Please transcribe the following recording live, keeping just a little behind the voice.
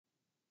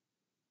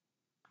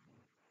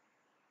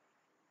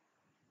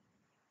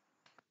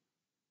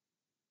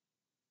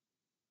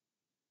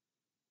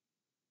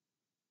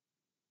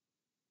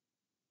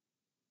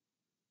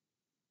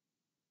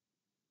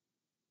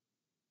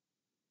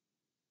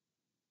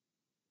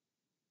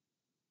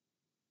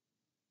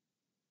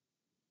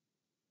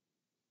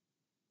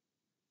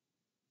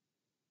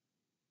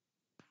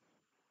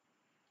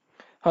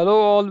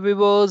Hello, all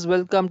viewers.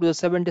 Welcome to the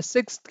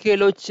 76th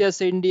Khelo Chess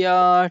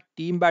India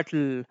team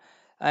battle.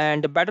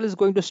 And the battle is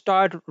going to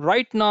start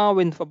right now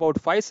in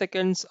about 5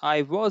 seconds.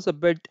 I was a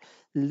bit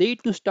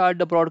late to start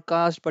the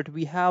broadcast, but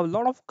we have a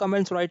lot of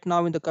comments right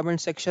now in the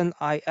comment section.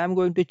 I am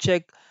going to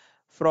check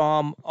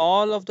from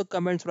all of the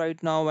comments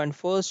right now. And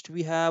first,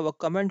 we have a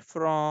comment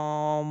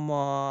from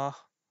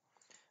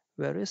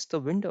where is the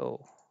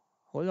window?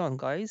 Hold on,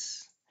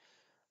 guys.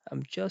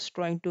 I'm just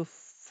trying to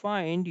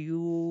find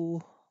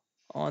you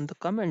on the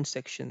comment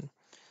section.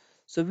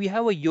 So we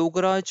have a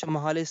Yogaraj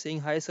Mahale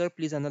saying, "Hi sir,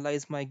 please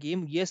analyze my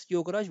game." Yes,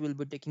 Yogaraj will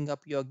be taking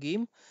up your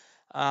game.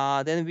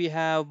 Then we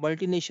have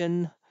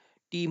Multination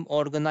Team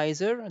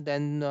Organizer.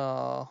 Then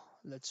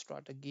let's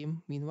start a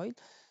game meanwhile.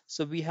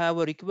 So we have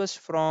a request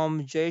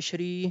from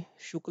Jayashri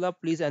Shukla.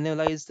 Please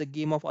analyze the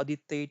game of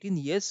Aditya 18.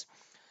 Yes,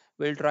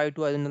 we'll try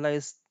to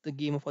analyze the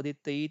game of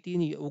Aditya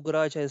 18.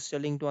 Yogaraj is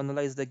telling to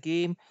analyze the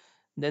game.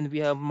 Then we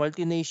have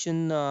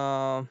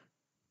Multination.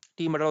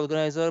 Team at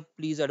organizer,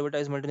 please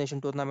advertise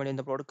multination tournament in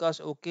the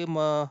broadcast. Okay,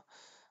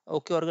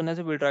 okay,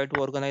 organizer, we'll try to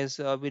organize.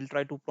 We'll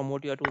try to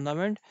promote your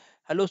tournament.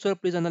 Hello, sir.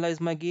 Please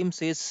analyze my game.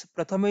 Says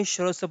Prathamesh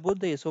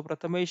Sarasabudhe. So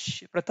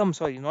Pratham,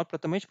 sorry, not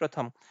Prathamesh,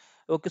 Pratham.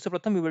 Okay, so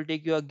Pratham, we will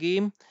take your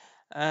game,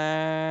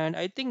 and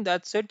I think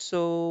that's it.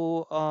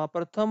 So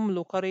Pratham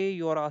Lokare,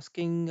 you are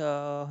asking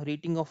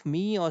rating of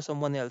me or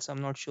someone else?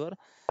 I'm not sure.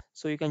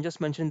 So you can just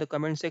mention in the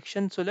comment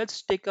section. So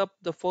let's take up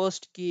the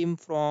first game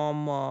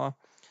from.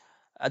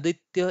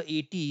 Aditya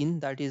 18,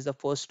 that is the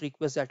first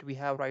request that we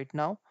have right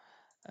now.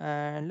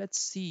 And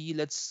let's see,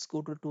 let's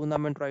go to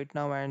tournament right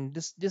now. And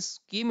this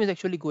game is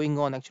actually going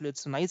on. Actually,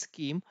 it's a nice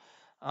game.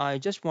 I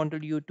just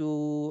wanted you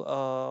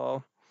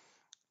to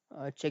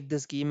check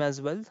this game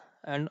as well.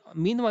 And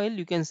meanwhile,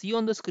 you can see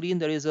on the screen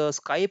there is a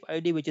Skype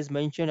ID which is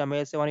mentioned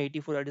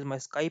MA784. That is my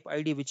Skype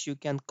ID, which you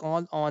can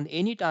call on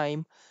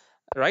anytime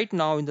right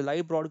now in the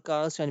live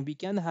broadcast, and we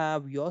can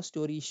have your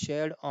story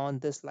shared on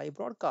this live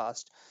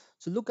broadcast.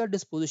 So look at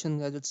this position,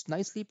 guys. It's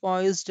nicely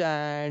poised,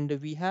 and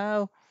we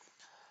have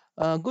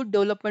good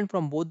development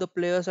from both the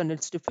players, and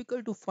it's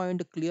difficult to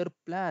find a clear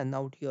plan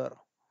out here.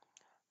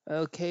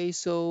 Okay,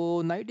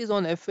 so knight is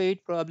on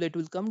f8. Probably it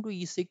will come to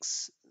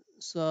e6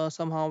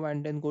 somehow,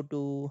 and then go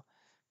to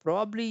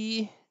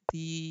probably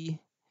the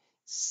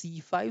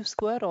c5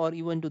 square, or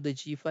even to the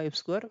g5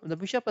 square. The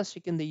bishop has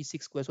taken the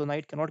e6 square, so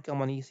knight cannot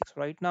come on e6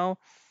 right now.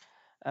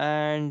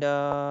 And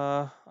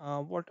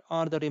what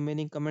are the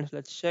remaining comments?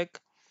 Let's check.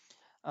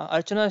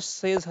 Archana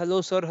says, "Hello,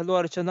 sir. Hello,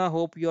 Archana.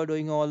 Hope you are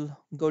doing all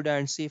good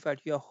and safe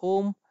at your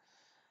home."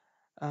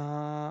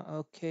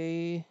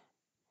 Okay.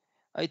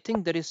 I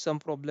think there is some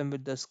problem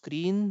with the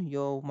screen.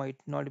 You might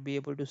not be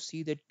able to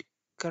see that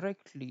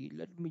correctly.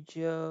 Let me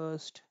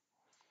just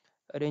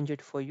arrange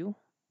it for you.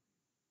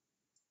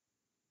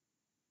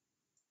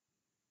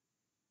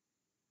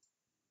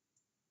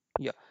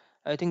 Yeah,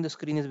 I think the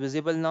screen is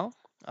visible now.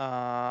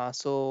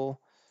 So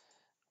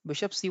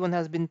bishop c1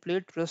 has been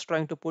played. Just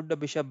trying to put the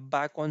bishop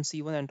back on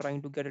c1 and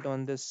trying to get it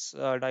on this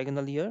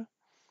diagonal here.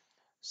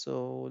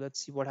 So let's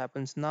see what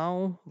happens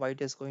now.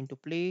 White is going to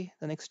play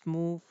the next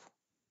move.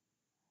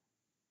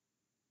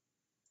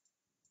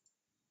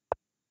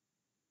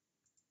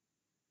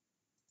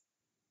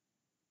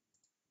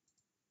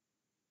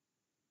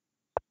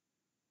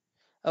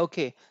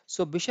 Okay,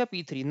 so bishop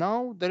e3.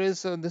 Now there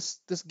is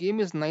this game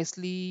is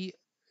nicely.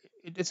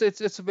 It's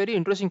a very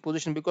interesting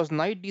position because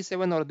knight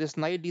d7 or this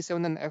knight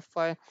d7 and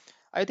f5,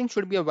 I think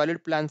should be a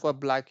valid plan for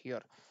black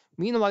here.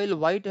 Meanwhile,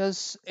 white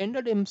has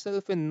ended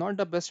himself in not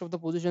the best of the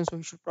position, so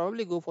he should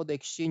probably go for the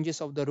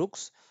exchanges of the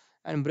rooks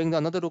and bring the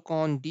another rook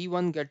on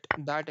d1, get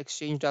that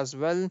exchanged as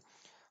well.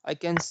 I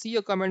can see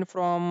a comment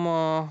from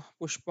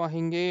Pushpa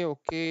Hinge.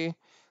 Okay,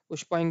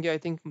 Pushpa Hinge. I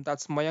think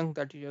that's Mayank.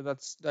 That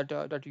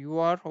you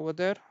are over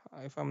there,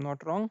 if I'm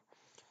not wrong.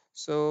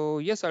 So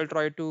yes, I'll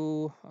try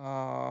to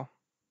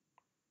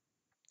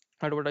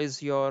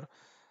advertise your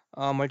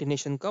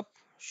multination cup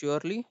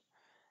surely.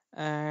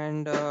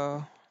 And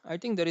I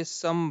think there is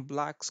some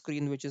black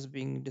screen which is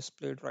being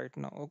displayed right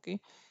now. Okay.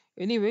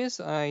 Anyways,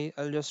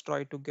 I'll just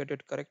try to get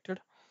it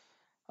corrected.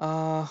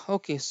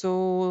 Okay,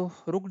 so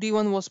rook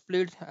d1 was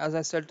played. As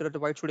I said, that the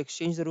white should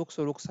exchange the rook,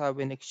 so rooks have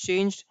been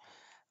exchanged.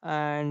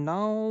 And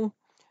now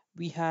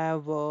we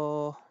have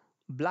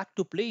black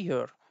to play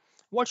here.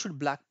 What should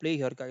black play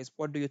here, guys?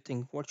 What do you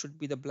think? What should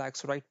be the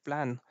black's right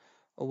plan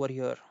over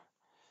here?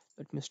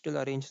 Let me still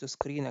arrange the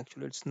screen.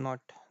 Actually, it's not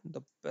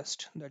the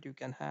best that you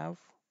can have.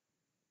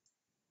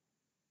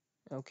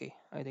 Okay,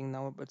 I think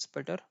now it's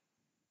better.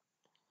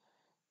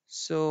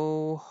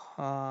 So,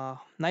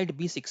 knight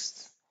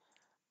b6.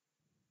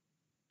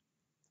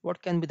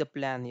 What can be the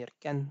plan here?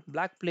 Can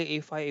black play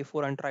a5,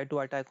 a4 and try to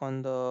attack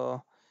on the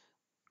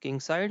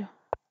king side?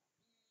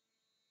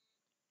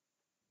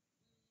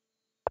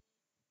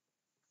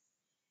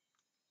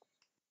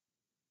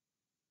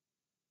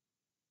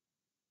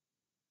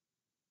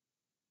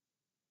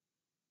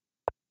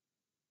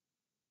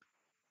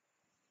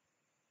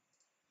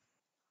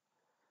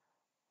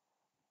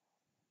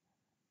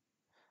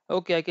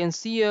 Okay, I can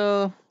see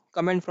a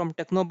comment from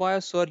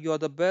Technoboy. Sir, you're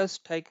the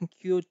best. Thank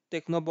you,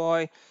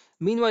 Technoboy.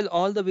 Meanwhile,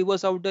 all the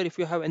viewers out there, if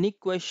you have any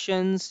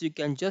questions, you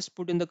can just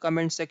put in the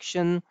comment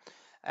section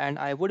and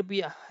I would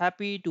be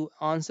happy to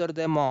answer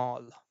them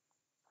all.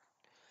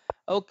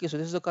 Okay, so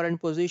this is the current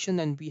position,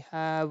 and we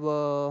have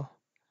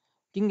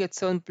king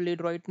h7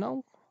 played right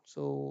now.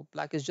 So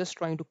black is just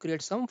trying to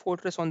create some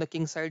fortress on the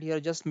king side here,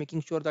 just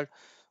making sure that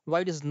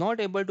white is not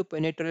able to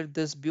penetrate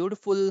this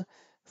beautiful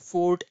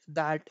fort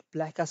that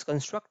black has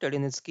constructed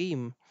in its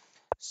game.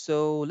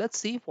 So let's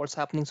see what's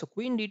happening. So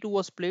queen d2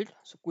 was played.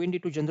 So queen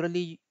d2,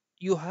 generally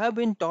you have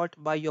been taught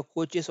by your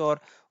coaches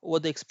or over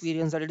the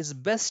experience that it is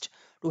best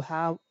to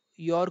have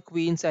your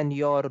queens and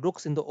your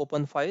rooks in the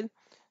open file.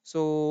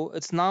 So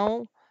it's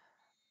now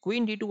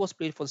queen d2 was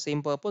played for the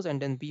same purpose,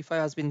 and then b5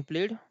 has been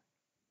played.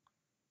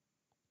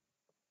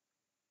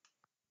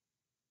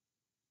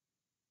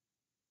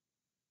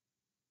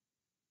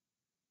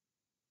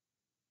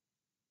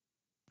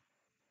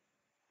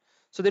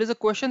 So there is a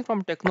question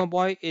from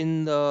Technoboy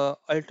in the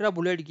Ultra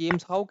Bullet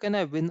games. How can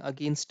I win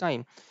against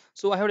time?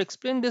 So I have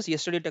explained this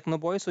yesterday,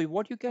 Technoboy. So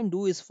what you can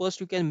do is first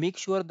you can make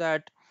sure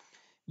that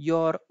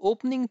your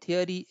opening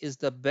theory is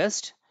the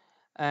best,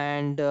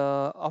 and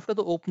after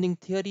the opening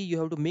theory you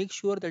have to make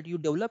sure that you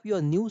develop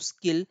your new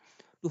skill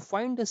to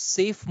find a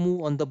safe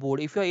move on the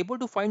board. If you are able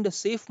to find a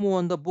safe move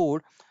on the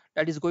board,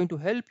 that is going to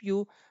help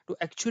you to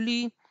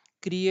actually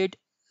create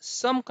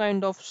some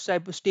kind of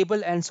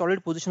stable and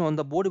solid position on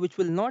the board, which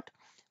will not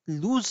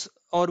lose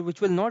or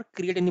which will not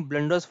create any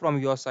blunders from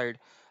your side.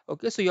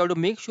 Okay, so you have to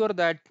make sure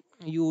that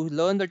you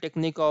learn the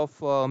technique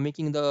of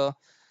making the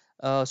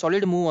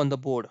solid move on the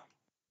board.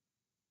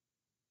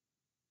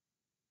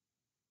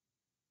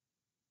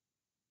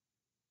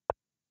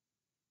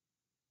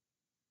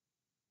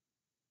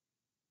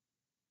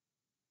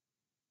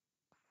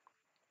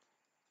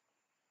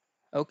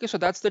 Okay, so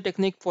that's the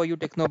technique for you,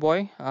 Techno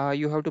Boy.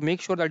 You have to make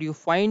sure that you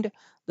find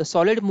the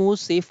solid moves,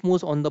 safe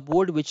moves on the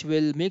board, which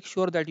will make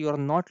sure that you are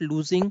not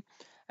losing.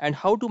 And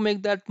how to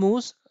make that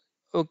moves?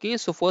 Okay,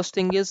 so first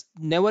thing is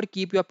never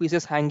keep your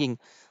pieces hanging.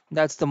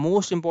 That's the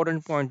most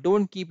important point.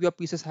 Don't keep your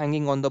pieces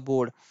hanging on the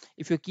board.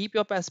 If you keep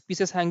your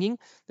pieces hanging,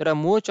 there are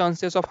more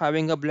chances of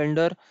having a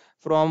blunder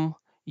from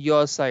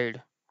your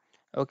side.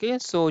 Okay,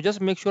 so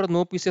just make sure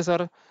no pieces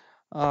are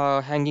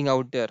hanging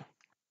out there.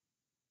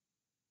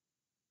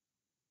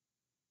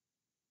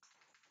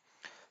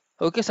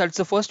 Okay, so that's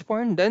the first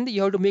point. Then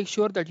you have to make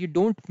sure that you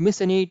don't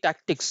miss any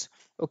tactics.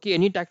 Okay,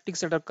 any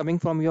tactics that are coming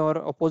from your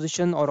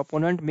opposition or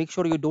opponent, make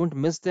sure you don't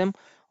miss them.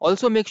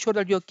 Also, make sure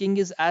that your king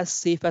is as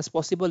safe as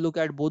possible. Look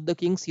at both the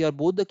kings here.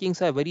 Both the kings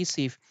are very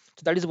safe.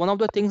 So that is one of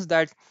the things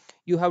that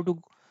you have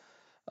to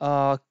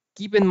uh,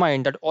 keep in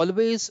mind, that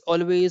always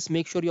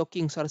make sure your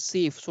kings are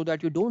safe so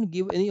that you don't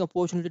give any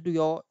opportunity to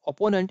your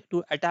opponent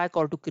to attack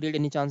or to create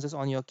any chances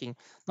on your king.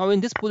 Now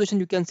in this position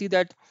you can see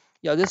that,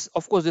 yeah, this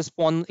of course this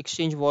pawn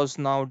exchange was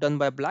now done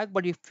by black,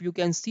 but if you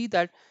can see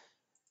that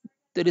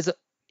there is a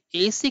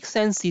a6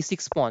 and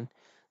c6 pawn,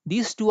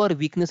 these two are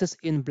weaknesses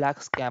in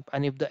black's camp,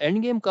 and if the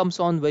endgame comes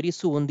on very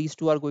soon, these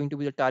two are going to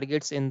be the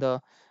targets in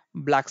the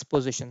black's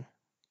position.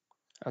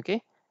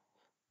 Okay,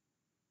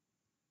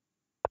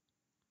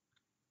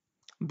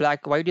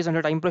 white is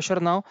under time pressure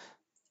now,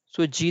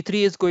 so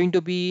g3 is going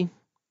to be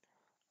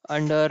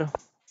under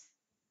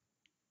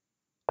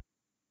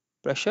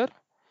pressure.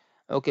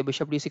 Okay,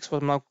 bishop d6 for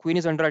now. Queen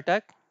is under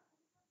attack.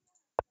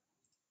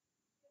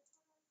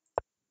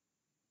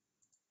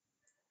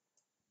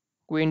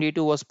 Queen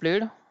d2 was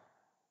played.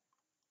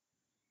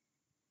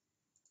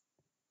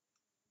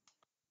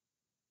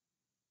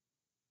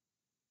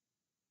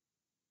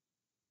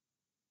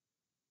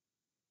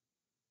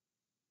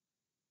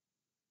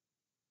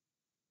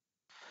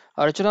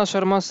 Archana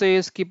Sharma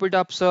says, keep it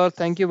up, sir.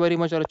 Thank you very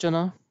much,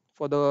 Archana,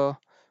 for the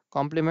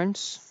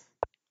compliments.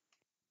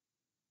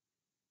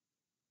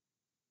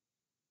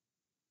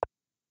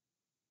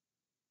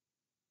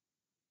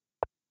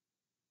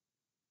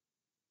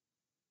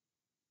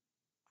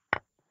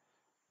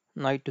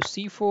 Knight to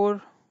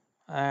c4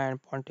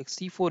 and pawn takes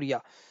c4. Yeah.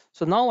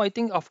 So now I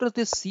think after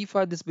this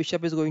c5, this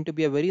bishop is going to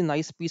be a very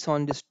nice piece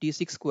on this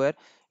d6 square.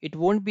 It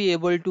won't be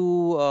able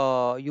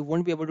to, you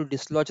won't be able to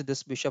dislodge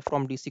this bishop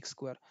from d6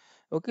 square.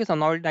 Okay, so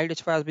now knight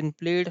h5 has been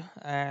played,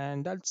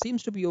 and that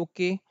seems to be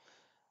okay.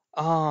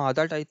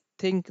 That I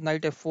think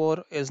knight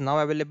f4 is now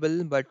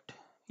available, but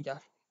yeah.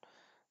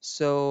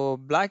 So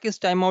black is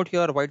timeout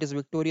here, white is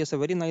victorious. A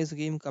very nice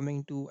game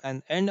coming to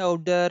an end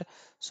out there.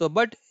 So,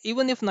 but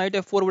even if knight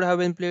f4 would have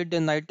been played,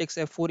 then knight takes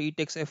f4, e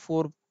takes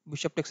f4,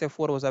 bishop takes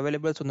f4 was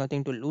available, so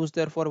nothing to lose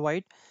there for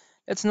white.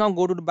 Let's now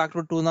go to the back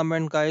to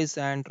tournament, guys,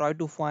 and try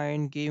to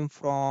find game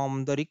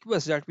from the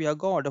request that we have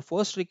got. The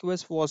first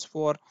request was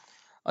for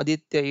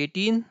Aditya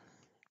 18.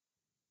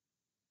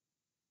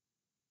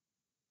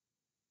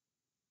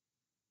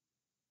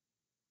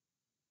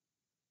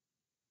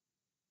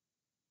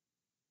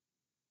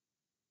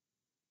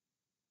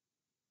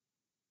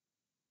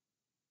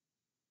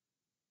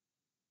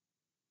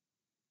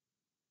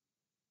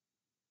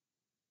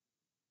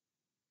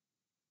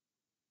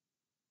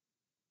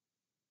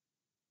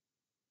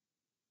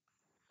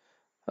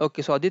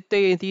 Okay, so Aditya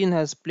 18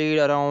 has played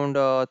around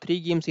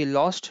three games. He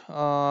lost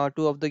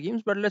two of the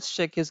games, but let's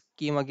check his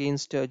game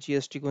against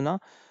GST Guna.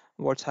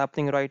 What's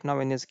happening right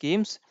now in his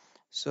games?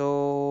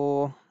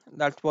 So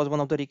that was one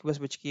of the requests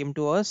which came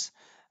to us.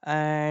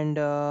 And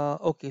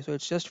okay, so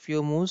it's just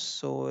few moves,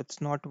 so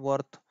it's not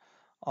worth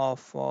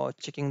of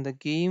checking the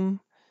game.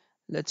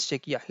 Let's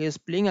check. Yeah, he's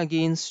playing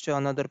against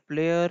another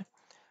player.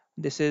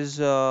 This is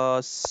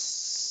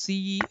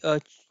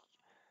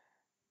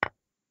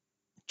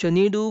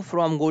Chanidu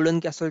from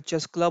Golden Castle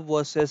Chess Club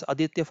versus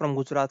Aditya from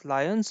Gujarat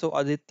Lions. So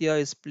Aditya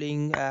is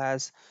playing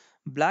as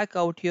black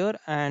out here,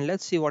 and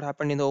let's see what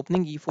happened in the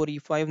opening. E4,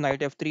 E5, knight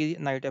F3,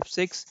 knight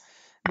F6,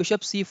 bishop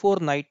C4,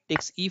 knight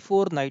takes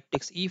E4, knight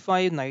takes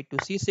E5, knight to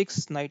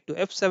C6, knight to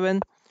F7,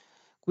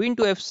 queen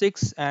to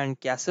F6, and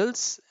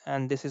castles.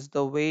 And this is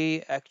the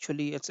way.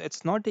 Actually,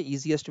 it's not the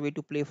easiest way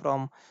to play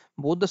from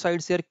both the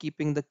sides here.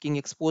 Keeping the king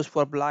exposed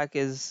for black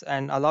is,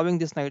 and allowing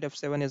this knight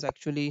F7 is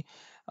actually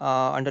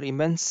under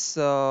immense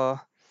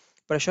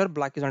pressure.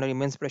 Black is under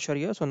immense pressure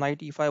here. So knight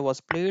e5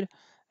 was played,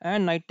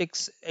 and knight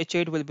takes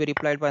h8 will be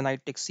replied by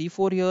knight takes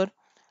c4 here.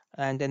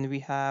 And then we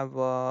have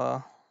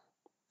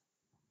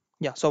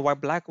yeah. So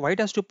white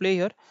has to play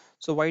here.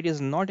 So white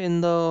is not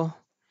in the,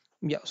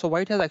 yeah. So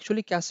white has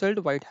actually castled.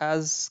 White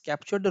has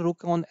captured the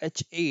rook on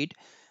h8.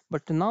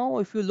 But now,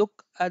 if you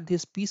look at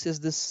these pieces,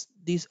 this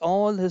these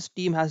all his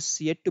team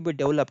has yet to be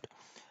developed.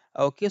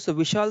 Okay, so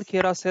Vishal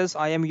Khera says,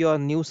 I am your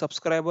new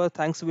subscriber.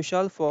 Thanks,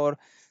 Vishal, for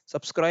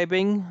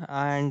subscribing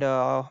and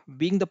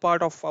being the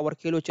part of our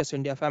Khelo Chess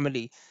India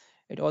family.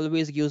 It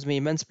always gives me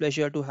immense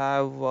pleasure to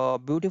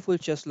have beautiful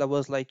chess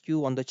lovers like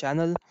you on the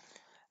channel.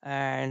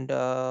 And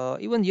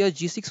even here,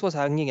 g6 was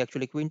hanging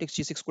actually. Queen takes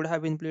g6 could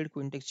have been played.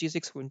 Queen takes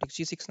g6, queen takes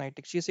g6, knight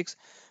takes g6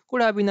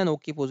 could have been an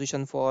okay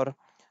position for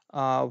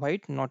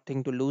white.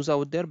 Nothing to lose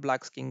out there.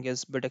 Black's king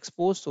is bit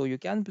exposed, so you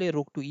can play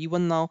rook to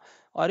e1 now,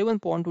 or even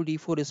pawn to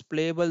d4 is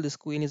playable. This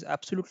queen is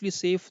absolutely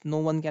safe. No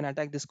one can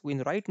attack this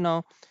queen right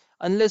now,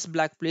 unless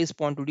black plays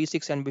pawn to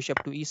d6 and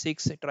bishop to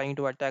e6, trying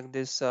to attack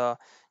this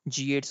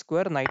g8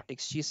 square. Knight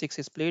takes g6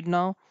 is played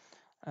now,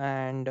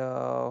 and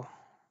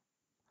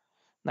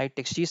knight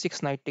takes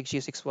g6, knight takes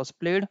g6 was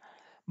played.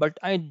 But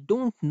I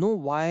don't know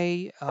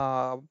why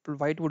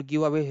white would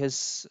give away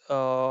his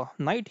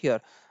knight here.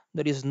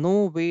 There is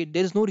no way,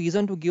 there is no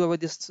reason to give away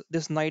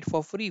this knight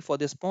for free for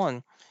this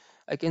pawn.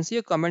 I can see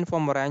a comment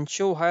from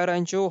Rancho. Hi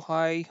Rancho,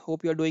 hi,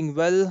 hope you're doing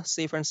well,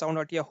 safe and sound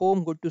at your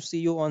home. Good to see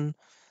you on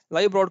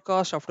live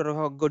broadcast after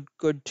a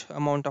good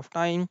amount of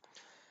time.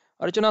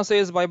 Archana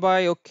says bye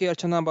bye. Okay,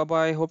 Archana, bye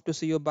bye. Hope to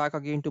see you back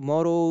again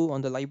tomorrow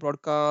on the live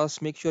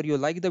broadcast. Make sure you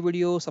like the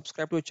video,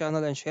 subscribe to the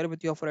channel, and share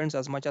with your friends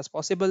as much as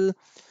possible.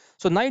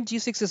 So, knight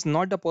g6 is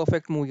not the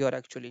perfect move here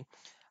actually.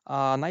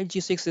 Knight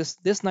g6 is,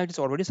 this knight is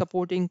already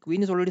supporting,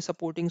 queen is already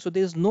supporting, so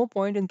there is no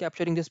point in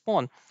capturing this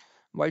pawn.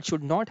 White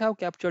should not have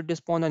captured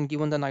this pawn and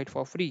given the knight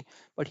for free,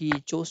 but he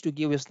chose to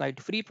give his knight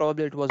free.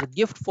 Probably it was a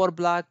gift for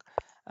black.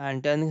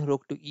 And then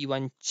rook to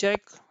e1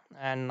 check,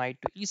 and knight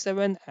to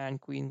e7, and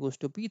queen goes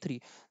to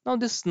b3. Now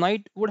this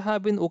knight would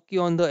have been okay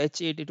on the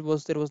h8. It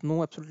was, there was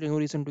no absolutely no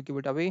reason to give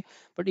it away.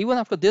 But even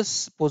after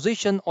this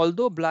position,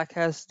 although black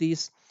has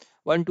these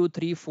one, two,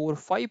 three, four,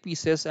 five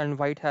pieces, and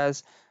white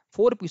has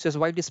four pieces,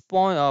 white is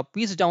pawn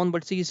piece down,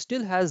 but he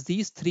still has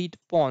these three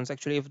pawns.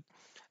 Actually,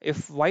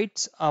 if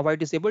white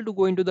is able to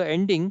go into the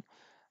ending,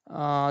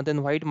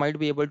 then white might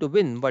be able to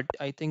win. But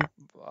I think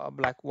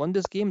black won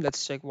this game.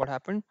 Let's check what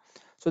happened.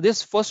 So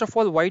this, first of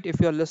all, white, if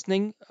you're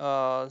listening,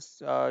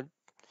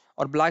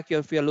 or black,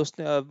 if you're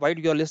listening, white,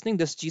 you're listening,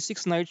 this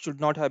g6 knight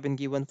should not have been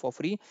given for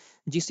free.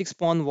 G6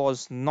 pawn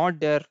was not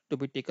there to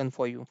be taken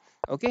for you.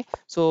 Okay,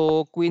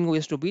 so queen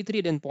goes to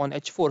b3, then pawn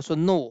h4. So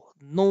no,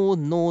 no,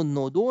 no,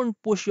 no, don't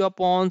push your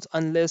pawns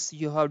unless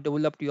you have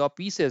developed your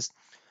pieces.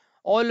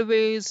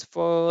 Always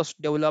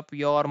first develop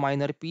your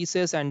minor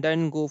pieces and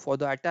then go for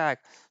the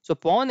attack. So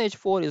pawn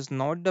h4 is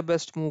not the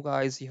best move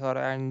guys here,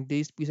 and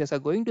these pieces are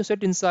going to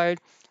sit inside.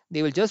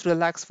 They will just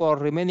relax for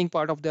remaining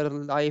part of their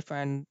life,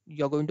 and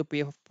you're going to pay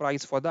a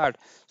price for that.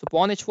 So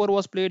pawn h4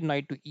 was played,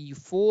 knight to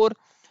e4,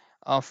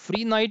 a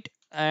free knight,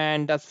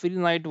 and that free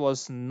knight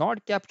was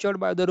not captured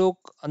by the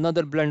rook.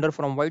 Another blunder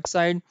from white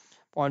side.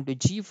 Pawn to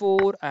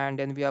g4, and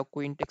then we have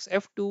queen takes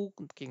f2,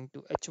 king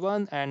to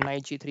h1, and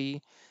knight g3,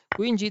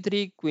 queen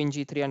g3, queen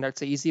g3, and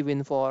that's an easy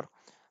win for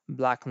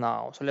black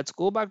now. So let's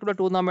go back to the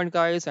tournament,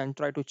 guys, and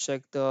try to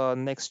check the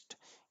next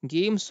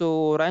game.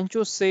 So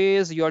Rancho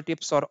says your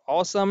tips are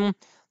awesome.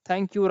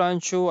 Thank you,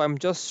 Rancho. I'm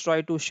just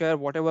trying to share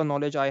whatever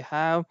knowledge I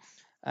have,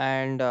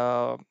 and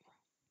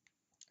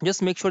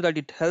just make sure that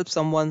it helps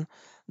someone,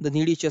 the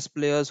needy chess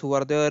players who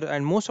are there.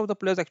 And most of the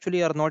players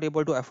actually are not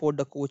able to afford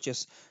the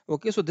coaches.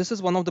 Okay, so this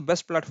is one of the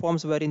best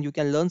platforms wherein you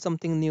can learn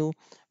something new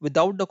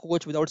without the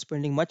coach, without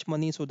spending much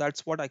money. So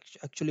that's what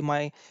actually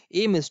my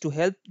aim is, to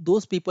help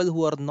those people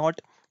who are not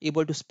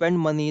able to spend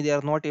money. They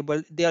are not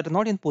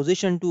in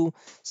position to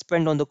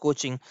spend on the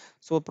coaching.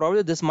 So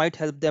probably this might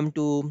help them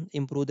to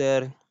improve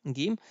their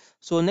game.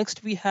 So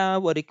next we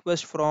have a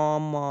request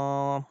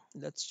from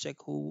let's check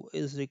who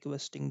is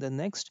requesting the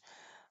next.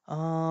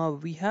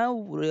 We have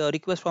a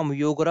request from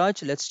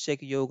Yogaraj. Let's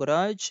check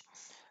Yogaraj.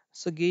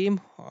 So game,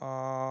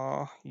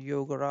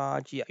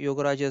 Yogaraj, yeah,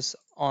 Yogaraj is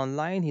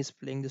online. He's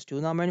playing this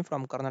tournament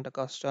from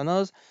Karnataka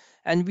Stunners.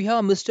 And we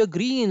have Mr.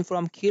 Green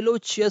from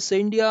Khelo Chess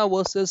India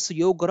versus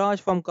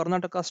Yogaraj from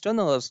Karnataka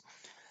Stunners.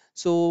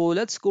 So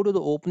let's go to the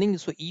opening.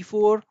 So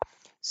e4,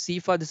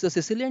 c5. This is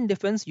a Sicilian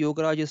defense.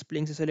 Yogaraj is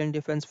playing Sicilian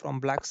defense from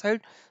black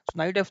side. So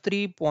knight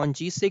f3, pawn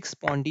g6,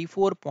 pawn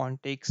d4, pawn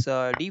takes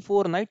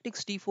d4, knight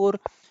takes d4,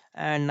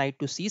 and knight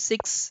to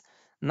c6.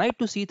 Knight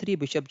to c3,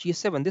 bishop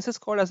g7. This is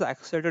called as the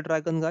accelerated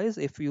dragon, guys.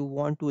 If you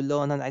want to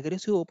learn an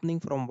aggressive opening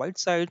from white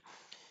side,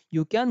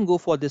 you can go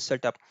for this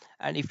setup.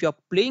 And if you're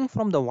playing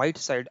from the white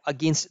side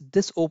against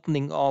this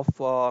opening of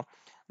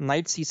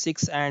knight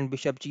c6 and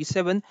bishop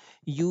g7,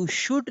 you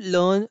should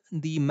learn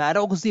the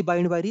Maroczy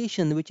bind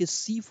variation, which is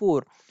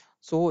c4.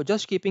 So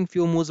just keeping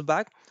few moves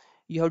back,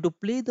 you have to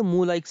play the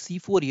move like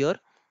c4 here,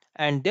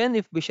 and then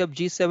if bishop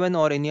g7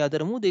 or any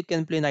other move, they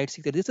can play knight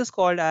c3. This is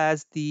called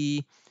as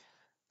the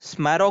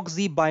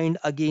Smaroczy bind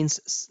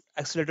against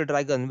accelerated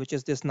dragon, which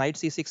is this knight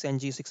c6 and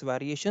g6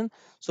 variation.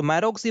 So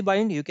Maroczy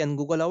bind, you can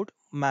Google out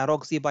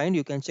Maroczy bind.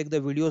 You can check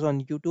the videos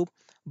on YouTube.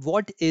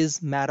 What is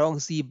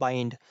Maroczy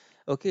bind?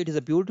 Okay, it is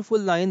a beautiful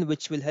line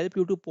which will help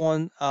you to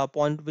pawn,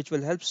 which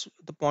will help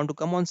the pawn to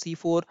come on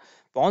c4,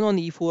 pawn on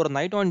e4,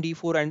 knight on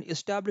d4, and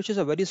establishes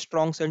a very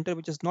strong center,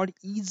 which is not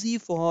easy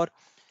for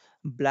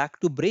black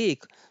to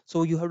break.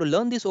 So you have to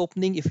learn this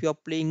opening if you are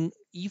playing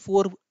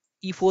e4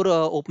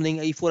 opening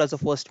e4 as a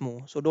first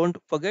move. So don't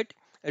forget,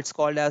 it's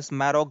called as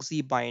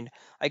Maroczy bind.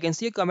 I can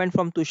see a comment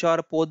from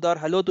Tushar Podar.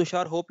 Hello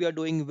Tushar, hope you are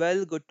doing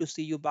well. Good to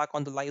see you back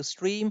on the live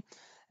stream.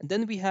 And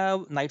then we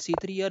have knight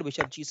c3 here,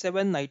 bishop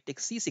g7, knight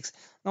takes c6.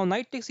 Now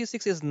knight takes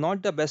c6 is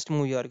not the best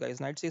move here, guys.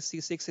 Knight takes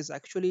c6 is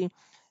actually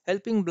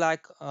helping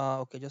black.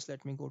 Okay, just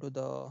let me go to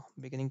the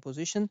beginning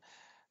position.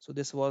 So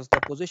this was the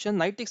position.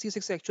 Knight takes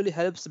c6 actually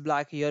helps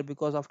black here,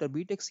 because after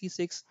b takes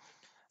c6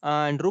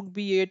 and rook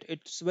b8,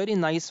 it's very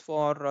nice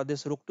for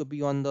this rook to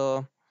be on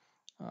the.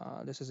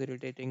 This is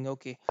irritating.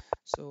 Okay,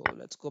 so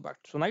let's go back.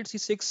 So knight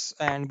c6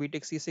 and b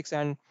takes c6,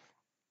 and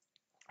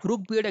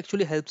rook b8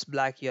 actually helps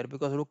black here,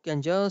 because rook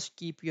can just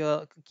keep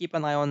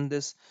an eye on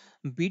this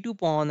b2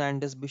 pawn,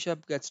 and this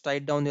bishop gets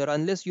tied down here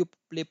unless you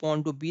play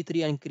pawn to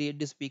b3 and create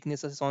these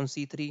weaknesses on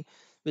c3,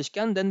 which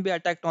can then be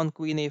attacked on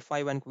queen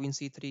a5 and queen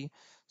c3.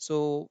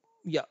 So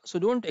yeah, so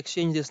don't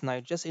exchange this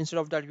knight. Just instead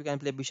of that, you can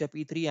play bishop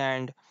e3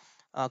 and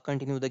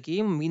continue the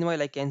game.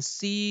 Meanwhile, I can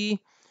see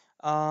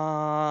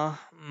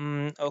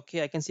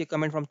okay, I can see a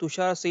comment from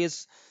Tushar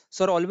says,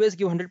 sir, always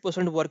give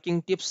 100%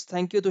 working tips.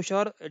 Thank you,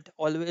 Tushar.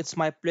 It's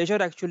my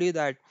pleasure actually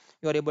that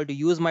you are able to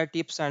use my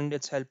tips and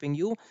it's helping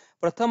you.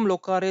 Pratham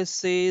Lohakare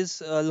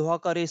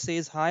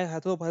says, hi,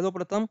 hello,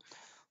 Pratham.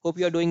 Hope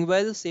you are doing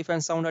well, safe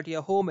and sound at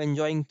your home,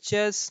 enjoying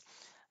chess.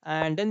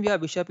 And then we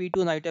have bishop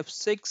e2, knight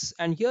f6,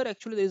 and here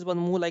actually there is one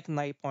move like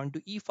knight pawn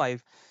to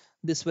e5.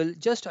 This will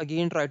just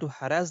again try to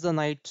harass the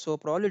knight. So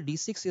probably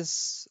d6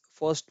 is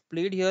first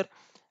played here,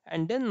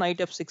 and then knight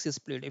f6 is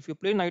played. If you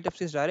play knight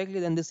f6 directly,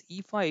 then this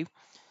e5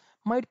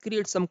 might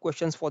create some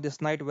questions for this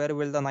knight. Where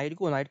will the knight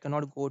go? Knight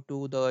cannot go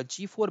to the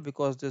g4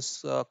 because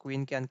this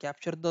queen can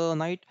capture the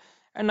knight.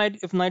 And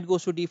if knight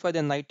goes to d5,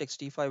 then knight takes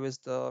d5 is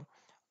the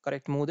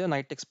correct move there.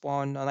 Knight takes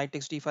pawn, knight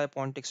takes d5,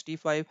 pawn takes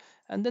d5,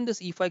 and then this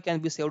e5 can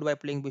be saved by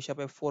playing bishop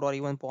f4 or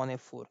even pawn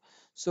f4.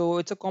 So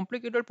it's a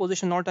complicated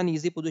position, not an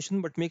easy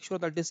position, but make sure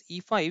that this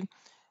e5,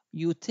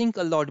 you think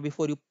a lot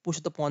before you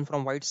push the pawn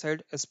from white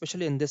side,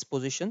 especially in this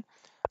position.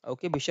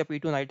 Okay, bishop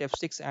e2, knight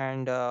f6,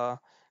 and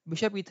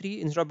bishop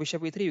e3. Instead of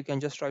bishop e3, you can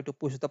just try to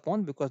push the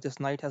pawn, because this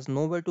knight has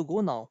nowhere to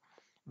go now.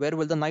 Where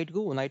will the knight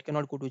go? Knight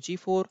cannot go to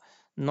g4,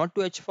 not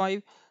to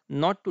h5,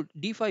 not to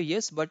d5,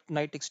 yes, but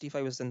knight takes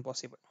d5 is then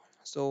possible.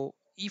 So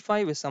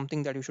e5 is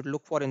something that you should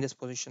look for in these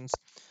positions.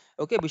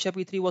 Okay, bishop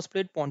e3 was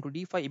played, pawn to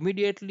d5.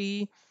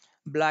 Immediately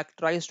black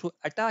tries to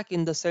attack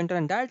in the center,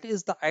 and that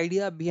is the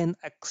idea behind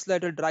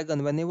accelerated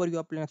dragon. Whenever you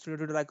are playing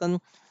accelerated dragon,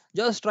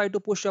 just try to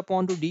push up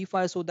onto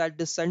d5 so that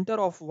the center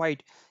of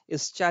white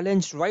is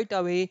challenged right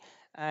away,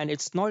 and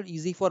it's not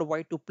easy for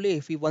white to play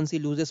if he once he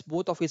loses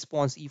both of his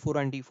pawns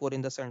e4 and d4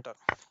 in the center.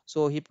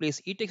 So he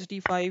plays e takes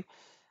d5,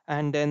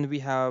 and then we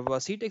have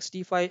c takes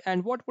d5.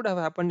 And what would have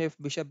happened if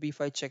bishop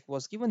b5 check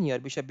was given here?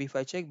 Bishop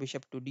b5 check,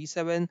 bishop to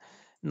d7,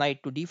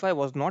 knight to d5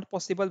 was not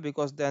possible,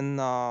 because then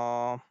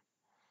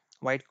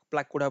white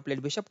black could have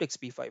played bishop takes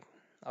b5.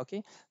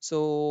 Okay,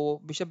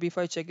 so bishop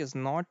b5 check is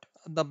not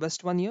the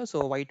best one here,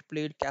 so white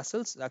played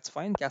castles. That's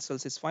fine,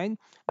 castles is fine.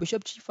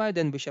 Bishop g5,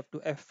 then bishop to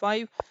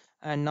f5,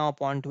 and now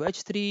pawn to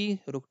h3,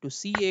 rook to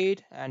c8,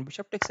 and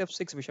bishop takes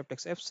f6, bishop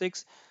takes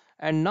f6.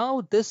 And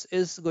now this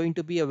is going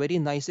to be a very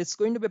nice, it's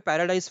going to be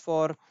paradise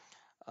for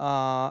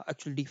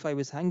actually d5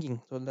 is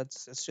hanging, so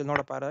that's it's still not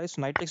a paradise.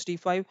 So knight takes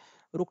d5,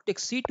 rook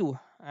takes c2,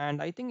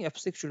 and I think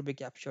f6 should be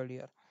captured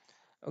here.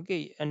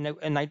 Okay, and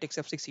knight takes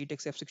f6, e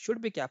takes f6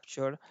 should be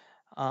captured.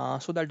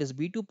 So that is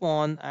b2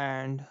 pawn,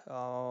 and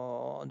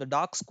the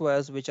dark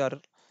squares which are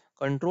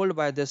controlled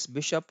by this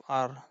bishop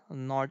are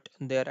not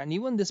there. And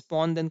even this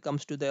pawn then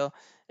comes to the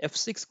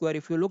f6 square.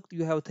 If you look,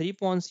 you have three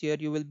pawns here.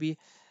 You will be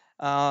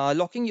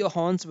locking your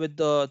horns with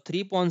the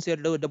three pawns here,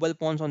 double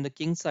pawns on the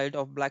king side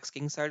of black's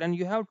king side, and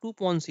you have two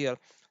pawns here.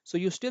 So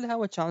you still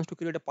have a chance to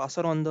create a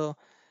passer on the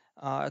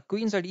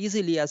queen side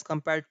easily, as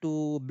compared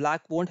to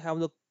black won't have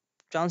the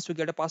chance to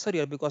get a passer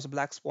here because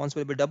black's pawns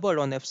will be doubled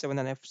on f7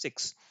 and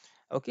f6.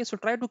 Okay, so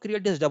try to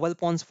create this double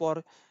pawns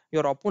for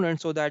your opponent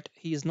so that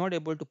he is not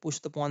able to push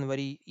the pawn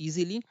very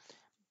easily.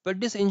 But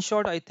this, in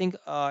short, I think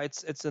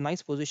it's a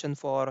nice position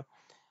for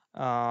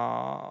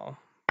uh,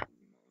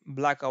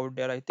 black out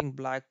there. I think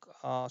black,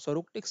 so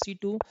rook takes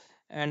c2,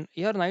 and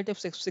here knight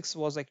f6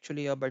 was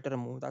actually a better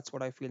move. That's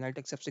what I feel. Knight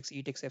takes f6,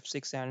 e takes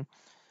f6, and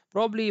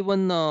probably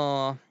even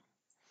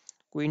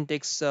queen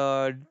takes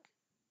d7,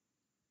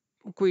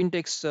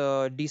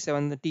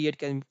 the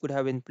t8 could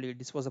have been played.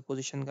 This was a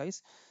position,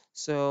 guys.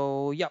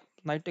 So yeah,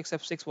 knight takes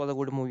f6 was a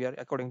good move here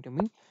according to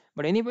me.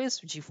 But anyways,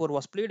 g4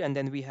 was played, and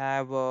then we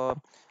have I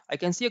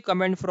can see a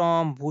comment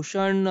from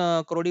Bhushan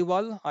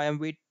Krodiwal. I am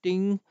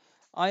waiting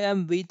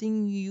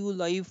you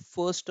live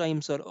first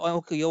time, sir. Oh,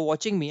 okay, you're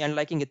watching me and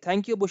liking it.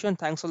 Thank you, Bhushan.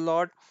 Thanks a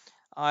lot.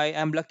 I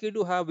am lucky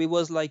to have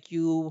viewers like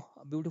you,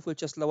 beautiful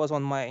chess lovers,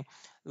 on my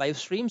live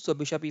stream. So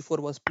bishop e4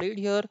 was played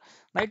here.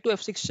 Knight to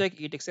f6 check,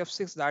 e takes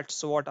f6.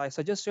 That's what I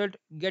suggested.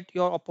 Get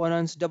your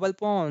opponent's double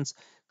pawns.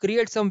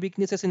 Create some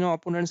weaknesses in your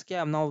opponent's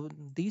camp. Now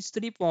these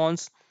three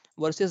pawns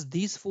versus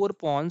these four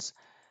pawns,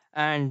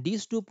 and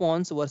these two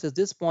pawns versus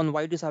this pawn,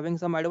 white is having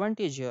some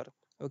advantage here.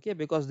 Okay,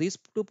 because these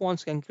two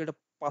pawns can create a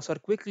passer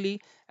quickly,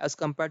 as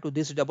compared to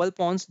these double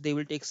pawns. They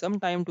will take some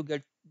time to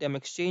get them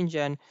exchange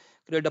and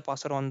create a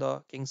passer on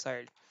the king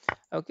side.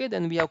 Okay,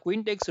 then we have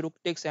queen takes, rook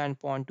takes, and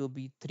pawn to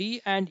b3,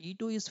 and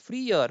e2 is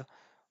freer.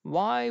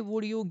 Why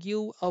would you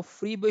give a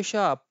free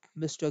bishop,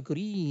 Mr.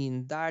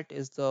 Green? That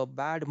is the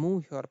bad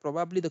move here.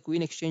 Probably the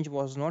queen exchange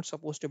was not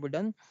supposed to be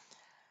done.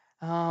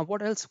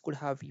 What else could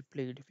have we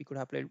played? We could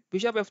have played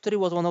bishop f3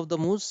 was one of the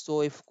moves.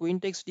 So if queen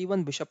takes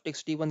d1, bishop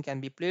takes d1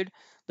 can be played.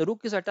 The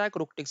rook is attacked,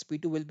 rook takes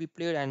b2 will be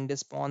played, and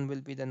this pawn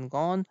will be then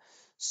gone.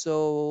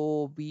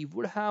 So we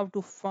would have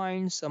to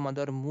find some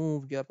other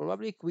move here.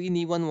 Probably queen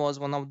e1 was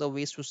one of the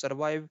ways to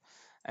survive,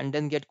 and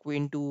then get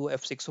queen to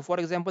f6. So for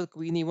example,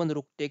 queen e1,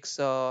 rook takes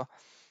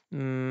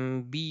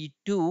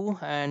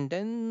b2, and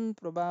then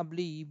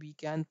probably we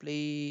can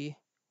play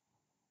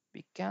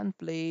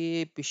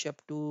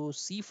bishop to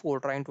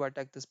c4, trying to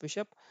attack this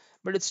bishop,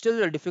 but it's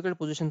still a difficult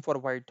position for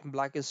white.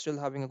 Black is still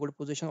having a good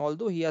position,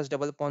 although he has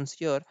double pawns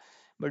here,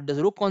 but the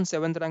rook on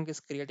 7th rank is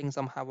creating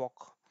some havoc.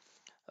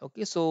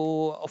 Okay,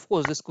 so of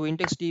course this queen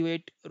takes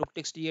d8, rook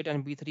takes d8,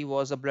 and b3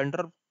 was a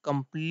blunder,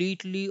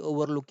 completely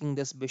overlooking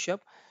this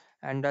bishop,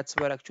 and that's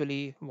where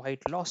actually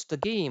white lost the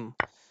game.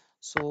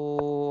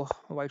 So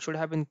white should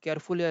have been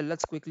careful here.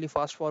 Let's quickly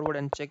fast forward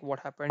and check what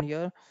happened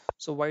here.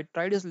 So white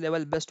tried his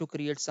level best to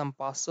create some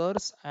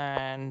passers,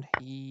 and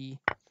he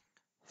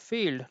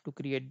failed to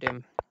create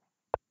them.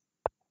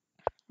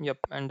 Yep,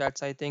 and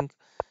that's, I think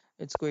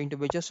it's going to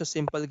be just a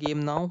simple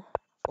game now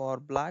for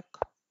black.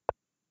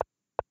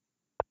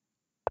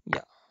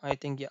 Yeah, I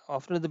think, yeah,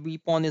 after the b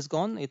pawn is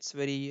gone, it's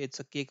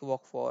a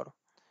cakewalk for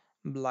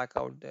black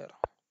out there.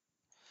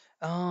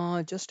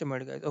 Just a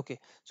minute, guys. Okay,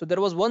 so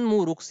there was one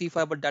move, rook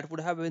c5, but that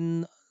would have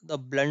been the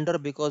blunder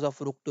because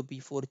of rook to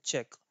b4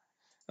 check.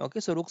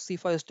 Okay, so rook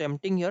c5 is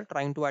tempting here,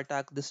 trying to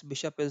attack. This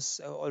bishop is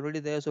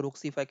already there, so rook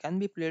c5 can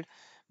be played,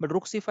 but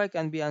rook c5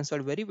 can be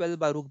answered very well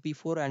by rook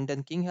b4, and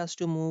then king has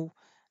to move,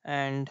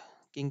 and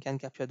king can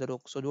capture the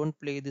rook. So don't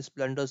play these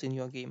blunders in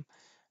your game.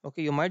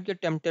 Okay, you might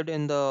get tempted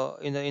in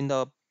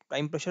the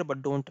time pressure,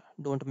 but don't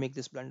make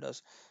these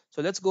blunders.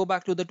 So let's go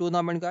back to the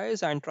tournament,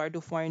 guys, and try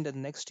to find the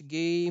next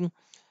game.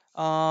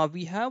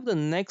 We have the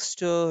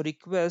next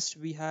request.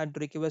 We had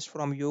request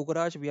from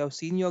Yogaraj. We have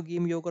seen your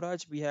game,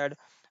 Yogaraj. We had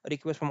a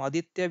request from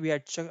Aditya. We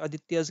had checked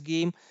Aditya's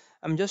game.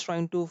 I'm just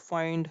trying to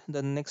find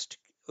the next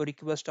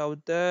request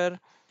out there.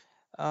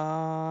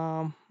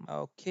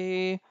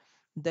 Okay.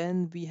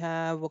 Then we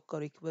have a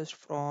request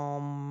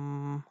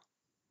from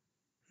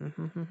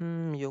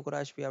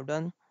Yogaraj. We have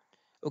done.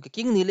 Okay,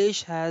 King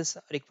Nilesh has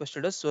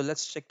requested us. So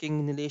let's check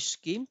King Nilesh's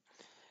game.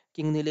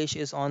 King Nilesh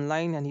is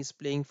online and he's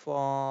playing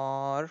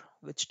for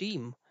which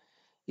team?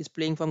 He's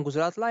playing from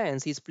Gujarat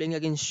Lions. He's playing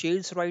against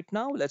Shades right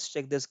now. Let's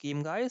check this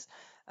game, guys.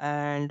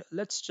 And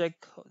let's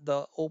check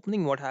the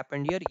opening, what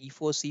happened here.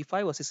 E4,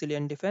 C5, a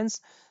Sicilian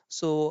defense.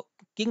 So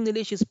King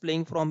Nilesh is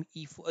playing from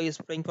E4, is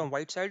playing from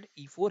white side,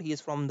 E4. He is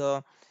from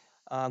the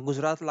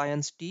Gujarat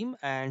Lions team,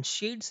 and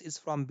Shades is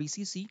from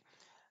BCC.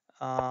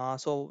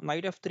 So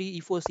knight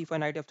f3, e4, c5,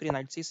 knight f3,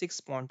 knight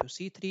c6, pawn to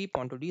c3,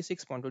 pawn to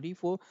d6, pawn to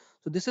d4.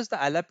 So this is the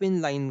Alapin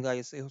line,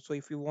 guys. So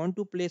if you want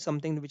to play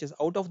something which is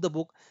out of the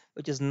book,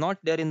 which is not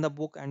there in the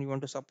book, and you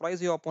want to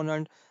surprise your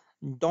opponent,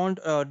 you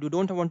don't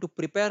want to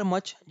prepare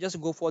much.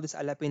 Just go for this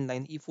Alapin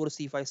line, e4,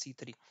 c5,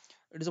 c3.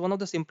 It is one of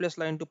the simplest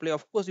line to play.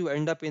 Of course, you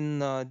end up in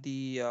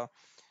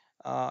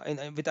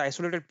with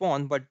isolated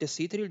pawn, but the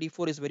c3,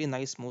 d4 is very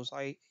nice moves.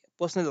 I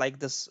personally like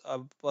this.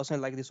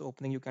 Personally like this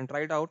opening. You can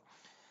try it out.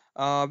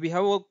 We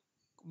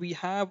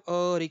have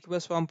a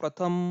request from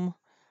Pratham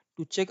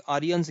to check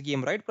Aryan's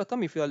game, right?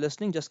 Pratham, if you are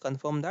listening, just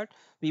confirm that.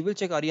 We will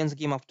check Aryan's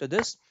game after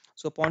this.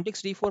 So pawn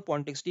takes d4,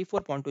 pawn takes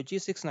d4, pawn to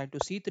g6, knight to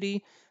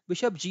c3,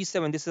 bishop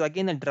g7. This is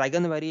again a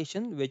dragon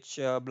variation which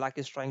black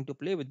is trying to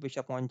play with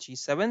bishop on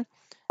g7.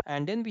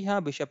 And then we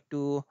have bishop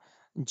to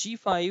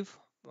g5,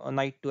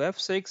 knight to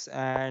f6,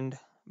 and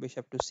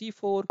bishop to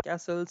c4,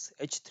 castles,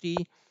 h3,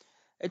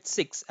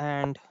 h6,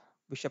 and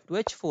bishop to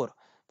h4,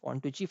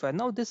 pawn to g5.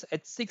 Now this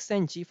h6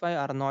 and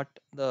g5 are not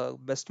the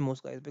best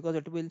moves, guys, because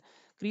it will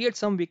create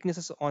some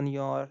weaknesses on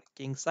your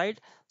king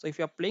side. So if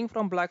you're playing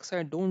from black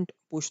side, don't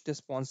push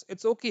this pawns.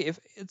 It's okay if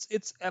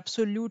it's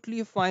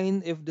absolutely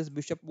fine if this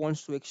bishop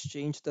wants to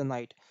exchange the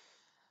knight.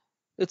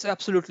 It's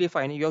absolutely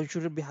fine. You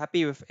should be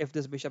happy if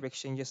this bishop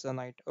exchanges the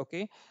knight,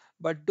 okay?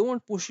 But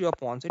don't push your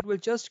pawns. It will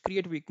just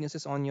create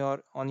weaknesses on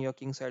your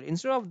king side.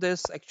 Instead of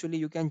this, actually,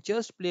 you can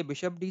just play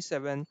bishop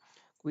d7,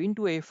 queen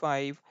to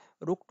a5,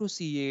 rook to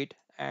c8,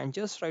 and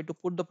just try to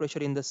put the pressure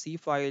in the c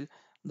file.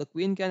 The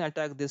queen can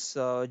attack this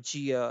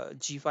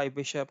g5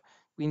 bishop.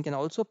 Queen can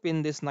also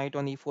pin this knight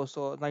on e4.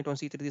 So knight on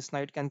c3, this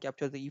knight can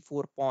capture the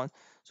e4 pawn.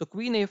 So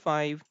queen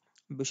a5,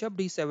 bishop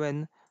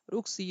d7,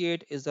 rook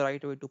c8 is the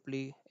right way to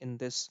play in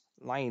this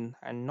line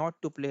and not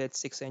to play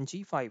h6 and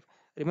g5.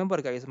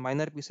 Remember, guys,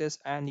 minor pieces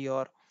and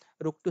your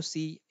rook to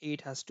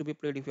c8 has to be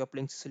played if you're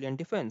playing Sicilian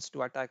defense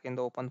to attack in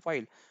the open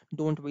file.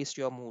 Don't waste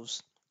your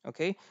moves.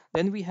 Okay,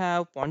 then we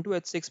have pawn to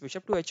h6,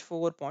 bishop to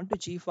h4, pawn to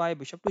g5,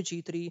 bishop to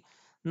g3,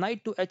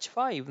 knight to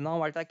h5.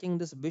 Now attacking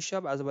this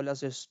bishop as well as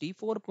this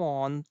d4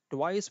 pawn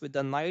twice with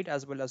the knight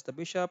as well as the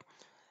bishop,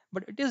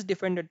 but it is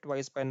defended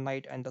twice by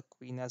knight and the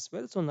queen as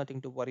well, so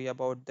nothing to worry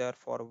about there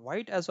for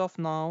white as of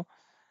now.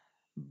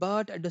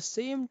 But at the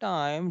same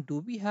time, do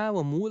we have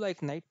a move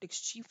like knight takes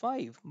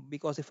g5?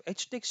 Because if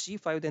h takes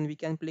g5, then we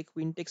can play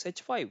queen takes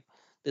h5.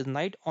 The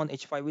knight on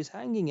h5 is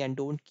hanging, and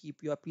don't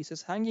keep your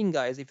pieces hanging,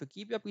 guys. If you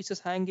keep your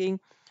pieces hanging,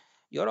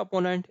 your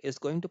opponent is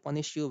going to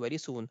punish you very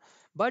soon.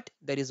 But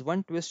there is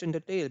one twist in the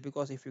tail,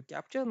 because if you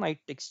capture knight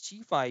takes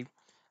g5,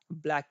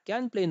 black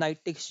can play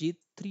knight takes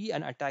g3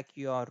 and attack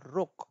your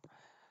rook.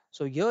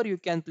 So here you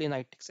can play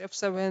knight takes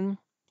f7.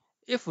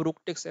 If rook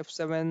takes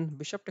f7,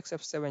 bishop takes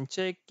f7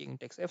 check, king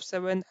takes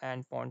f7,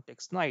 and pawn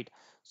takes knight.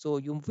 So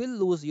you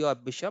will lose your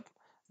bishop,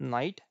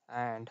 knight,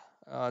 and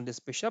this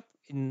bishop.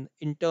 In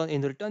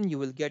return, you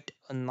will get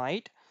a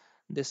knight,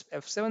 this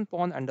f7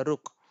 pawn, and a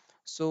rook.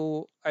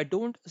 So I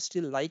don't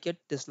still like it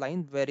this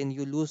line wherein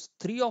you lose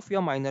three of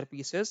your minor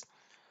pieces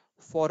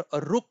for a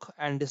rook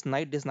and this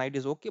knight. This knight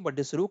is okay, but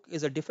this rook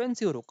is a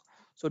defensive rook.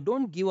 So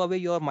don't give away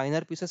your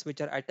minor pieces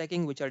which are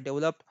attacking, which are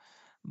developed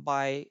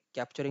by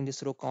capturing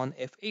this rook on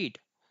f8.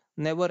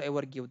 Never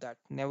ever give that.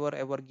 Never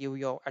ever give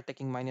your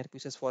attacking minor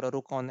pieces for a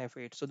rook on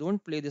f8. So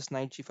don't play this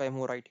knight g5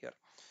 move right here.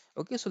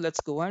 Okay, so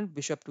let's go on.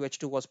 Bishop to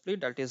h2 was played.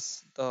 That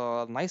is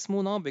the nice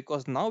move now,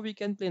 because now we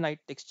can play knight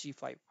takes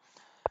g5.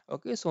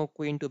 Okay, so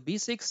queen to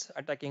b6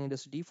 attacking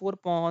this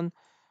d4 pawn.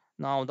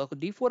 Now the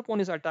d4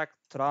 pawn is attacked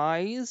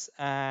thrice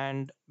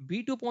and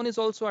b2 pawn is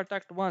also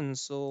attacked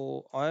once.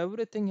 So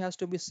everything has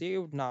to be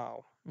saved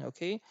now.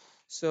 Okay,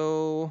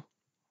 so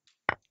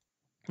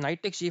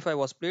knight takes g5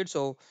 was played.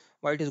 So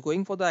white is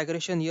going for the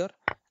aggression here,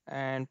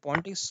 and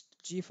pawn takes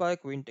g5,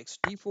 queen takes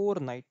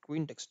d4, knight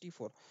queen takes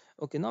d4.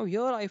 Okay, now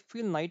here I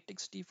feel knight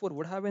takes d4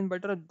 would have been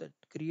better. That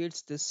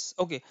creates this.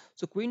 Okay,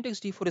 so queen takes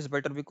d4 is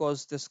better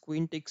because this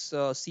queen takes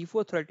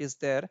c4 threat is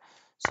there.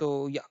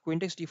 So yeah, queen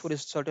takes d4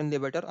 is certainly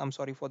better. I'm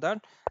sorry for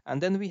that.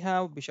 And then we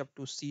have bishop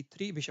to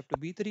c3, bishop to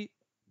b3,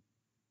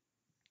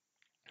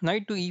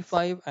 knight to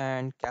e5,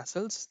 and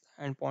castles,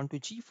 and pawn to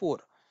g4.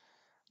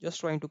 Just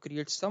trying to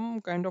create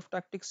some kind of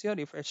tactics here.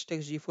 If h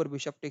takes g4,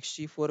 bishop takes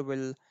g4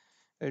 will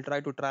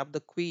try to trap the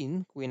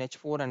queen. Queen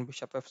h4 and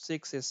bishop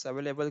f6 is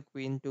available.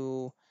 Queen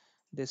to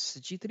this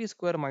g3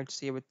 square might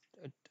save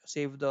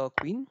the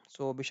queen.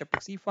 So bishop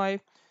takes e5,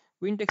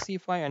 queen takes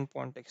e5, and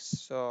pawn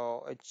takes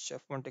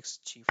pawn takes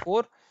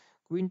g4.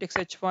 Queen takes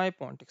h5,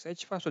 pawn takes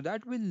h5. So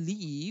that will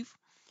leave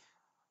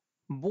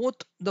both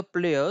the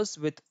players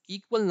with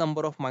equal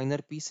number of minor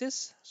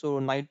pieces. So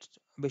knight,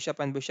 bishop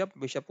and bishop,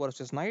 bishop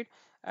versus knight,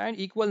 and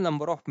equal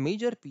number of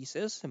major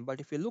pieces.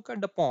 But if you look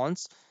at the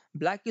pawns,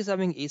 black is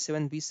having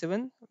a7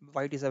 b7,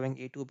 white is having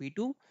a2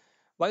 b2.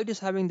 White is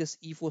having this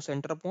e4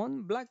 center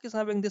pawn, black is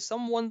having this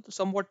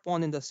somewhat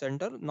pawn in the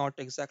center, not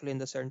exactly in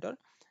the center.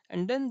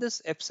 And then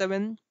this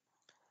f7,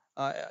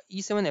 e7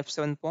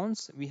 f7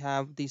 pawns, we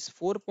have these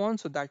four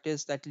pawns, so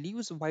that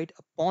leaves white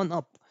a pawn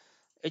up.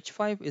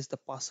 h5 is the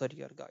passer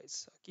here,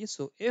 guys. Okay,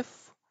 so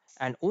if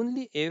and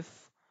only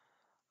if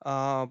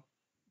uh,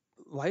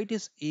 white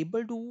is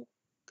able to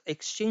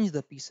exchange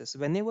the pieces,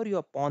 whenever you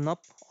are pawn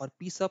up or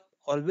piece up,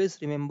 always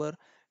remember,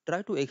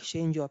 try to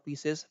exchange your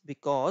pieces,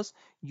 because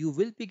you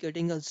will be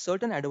getting a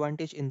certain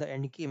advantage in the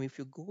end game if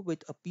you go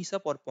with a piece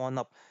up or pawn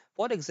up.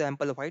 For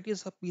example, white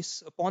is a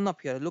piece a pawn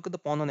up here. Look at the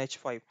pawn on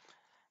h5.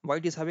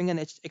 White is having an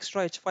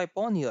extra h5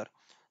 pawn here.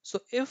 So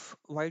if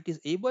white is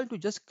able to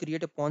just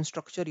create a pawn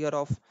structure here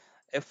of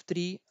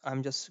f3,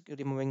 I'm just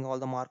removing all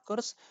the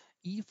markers,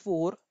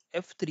 e4,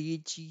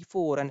 f3,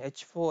 g4, and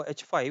h4,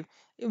 h5,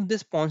 if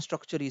this pawn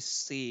structure is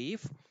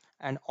safe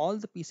and all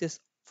the pieces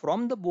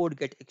from the board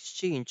get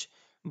exchanged,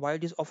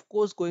 white is of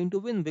course going to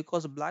win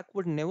because black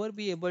would never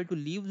be able to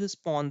leave this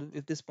pawn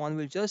if this pawn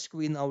will just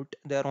queen out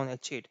there on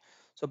h8.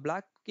 So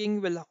black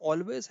king will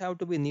always have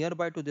to be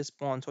nearby to this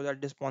pawn so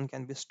that this pawn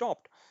can be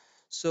stopped.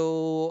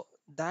 So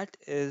that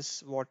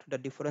is what the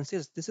difference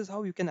is. This is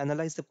how you can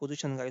analyze the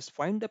position, guys.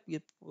 Find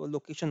the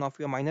location of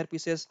your minor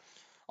pieces,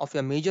 of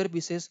your major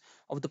pieces,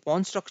 of the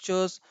pawn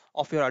structures,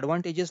 of your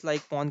advantages,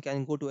 like pawn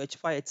can go to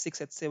h5,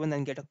 h6, h7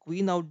 and get a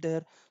queen out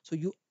there. So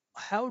you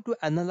have to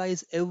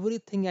analyze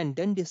everything and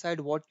then decide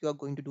what you are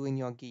going to do in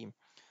your game.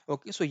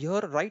 Okay, so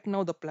here right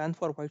now the plan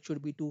for white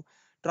should be to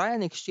try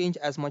and exchange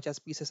as much as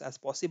pieces as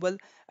possible.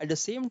 At the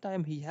same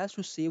time, he has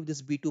to save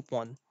this b2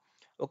 pawn.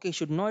 Okay,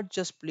 should not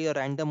just play a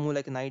random move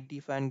like knight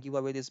d5 and give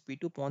away this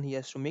b2 pawn. He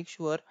has to make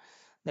sure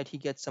that he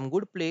gets some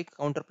good play,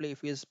 counter play,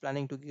 if he is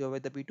planning to give away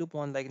the b2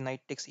 pawn, like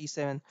knight takes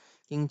e7,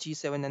 king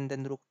g7, and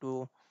then rook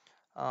to.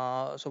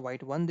 So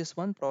white won this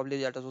one.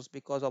 Probably that was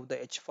because of the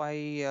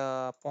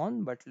h5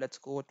 pawn, but let's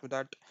go to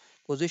that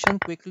position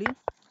quickly.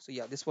 So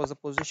yeah, this was the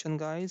position,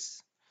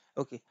 guys.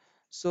 Okay,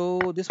 so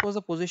this was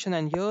the position,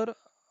 and here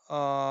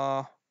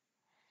uh,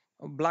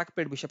 black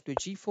played bishop to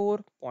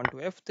g4, pawn to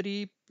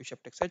f3,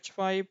 bishop takes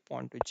h5,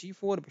 pawn to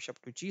g4, bishop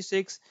to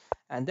g6,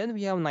 and then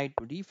we have knight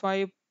to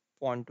d5,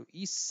 pawn to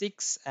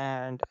e6,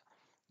 and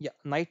yeah,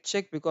 knight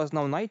check, because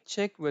now knight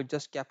check will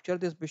just capture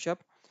this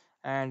bishop,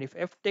 and if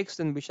f takes,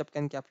 then bishop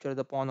can capture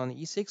the pawn on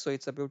e6. So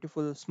it's a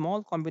beautiful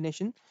small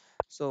combination.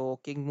 So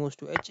king moves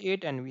to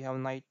h8, and we have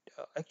knight.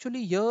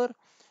 Actually, here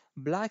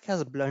black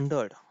has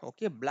blundered.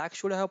 Okay, black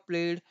should have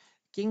played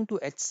king to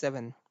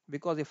h7,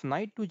 because if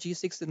knight to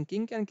g6, then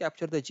king can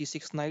capture the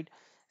g6 knight,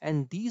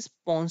 and these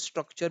pawn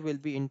structure will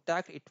be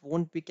intact. It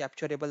won't be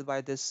capturable by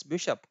this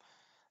bishop.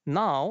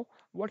 Now,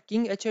 what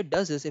king h8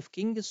 does is, if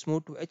king is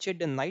moved to h8,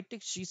 then knight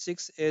takes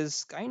g6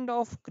 is kind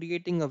of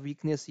creating a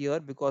weakness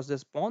here, because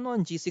this pawn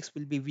on g6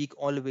 will be weak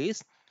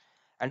always,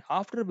 and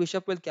after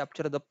bishop will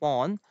capture the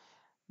pawn,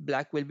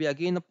 black will be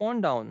again a pawn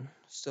down.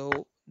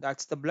 So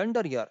that's the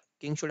blunder here.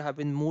 King should have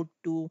been moved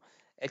to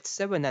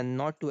h7 and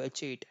not to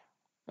h8.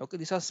 Okay,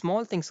 these are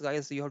small things,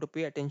 guys. You have to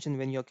pay attention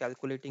when you're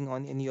calculating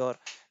on in your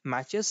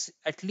matches.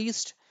 At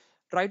least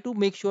try to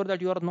make sure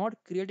that you are not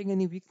creating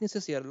any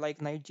weaknesses here,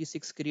 like knight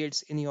g6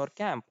 creates in your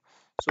camp.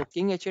 So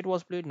king h8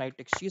 was played, knight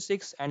takes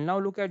g6, and now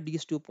look at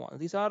these 2 pawns.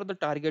 These are the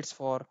targets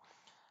for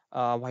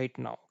white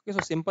now. Okay,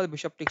 so simple: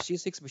 bishop takes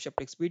g6, bishop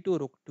takes b2,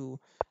 rook to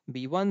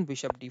b1,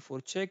 bishop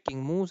d4 check,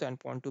 king moves, and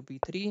pawn to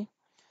b3,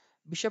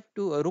 bishop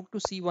to rook to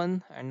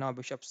c1, and now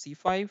bishop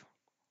c5,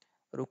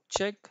 rook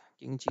check,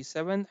 king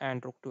g7,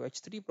 and rook to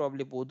h3.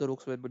 Probably both the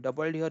rooks will be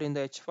doubled here in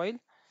the h file.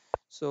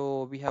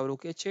 So we have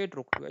rook h8,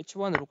 rook to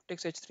h1, rook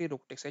takes h3,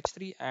 rook takes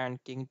h3,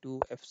 and king to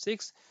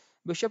f6.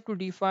 Bishop to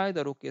d5,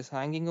 the rook is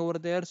hanging over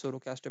there, so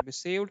rook has to be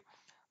saved.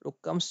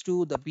 Rook comes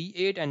to the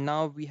b8, and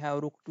now we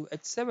have rook to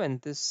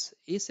h7. This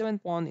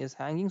a7 pawn is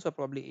hanging, so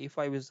probably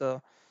a5 is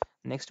the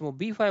next move.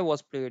 b5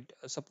 was played,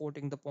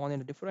 supporting the pawn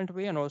in a different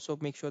way, and also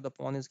make sure the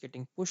pawn is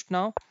getting pushed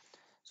now.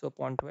 So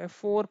pawn to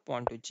f4,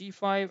 pawn to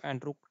g5,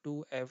 and rook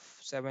to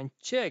f7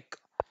 check.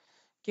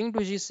 King to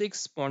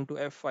g6, pawn to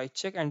f5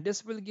 check, and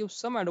this will give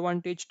some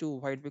advantage to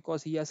white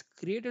because he has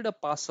created a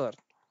passer.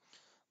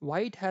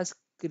 White has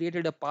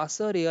created a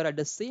passer here. At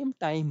the same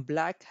time,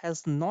 black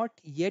has not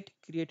yet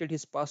created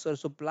his passer,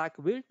 so black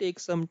will take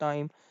some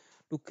time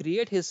to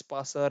create his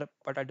passer,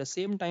 but at the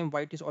same time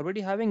white is already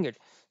having it,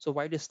 so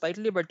white is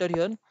slightly better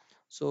here.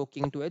 So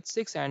king to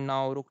h6, and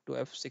now rook to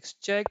f6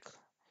 check,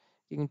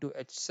 king to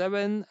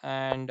h7,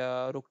 and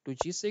rook to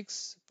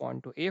g6,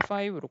 pawn to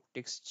a5, rook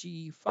takes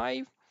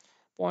g5,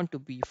 pawn to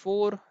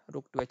b4,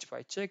 rook to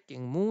h5 check,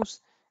 king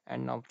moves,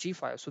 and now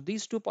g5. So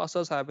these two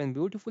passes have been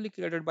beautifully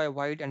created by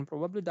white, and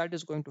probably that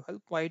is going to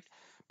help white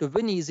to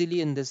win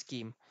easily in this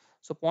game.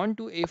 So pawn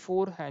to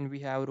a4, and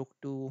we have rook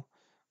to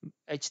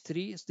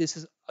h3. This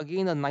is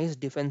again a nice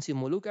defensive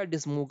move. Look at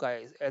this move,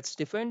 guys. It's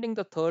defending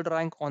the third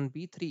rank on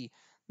b3.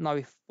 Now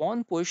if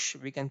pawn push,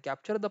 we can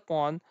capture the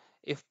pawn.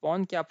 If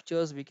pawn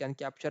captures, we can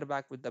capture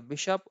back with the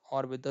bishop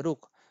or with the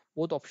rook.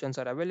 Both options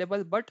are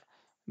available, but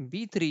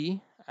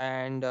b3,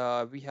 and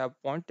we have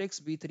pawn takes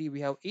b3,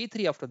 we have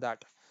a3 after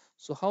that.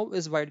 So how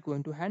is white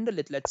going to handle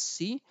it? Let's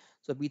see.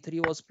 So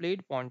b3 was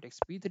played, pawn takes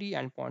b3,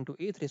 and pawn to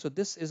a3. So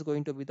this is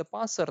going to be the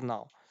passer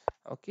now.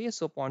 Okay,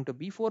 so pawn to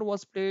b4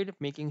 was played,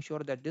 making sure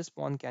that this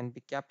pawn can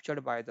be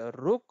captured by the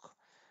rook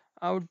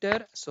out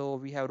there. So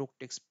we have rook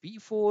takes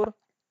b4,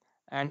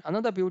 and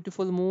another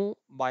beautiful move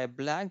by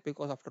black,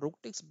 because after rook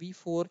takes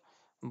b4,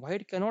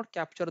 white cannot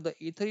capture the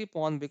a3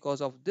 pawn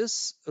because of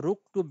this rook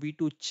to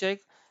b2 check,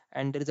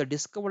 and there is a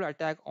discovered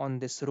attack on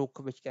this rook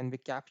which can be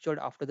captured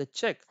after the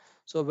check.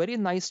 So very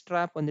nice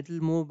trap, a little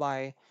move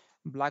by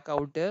black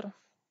out there.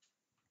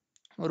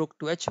 Rook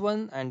to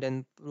h1, and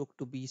then rook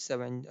to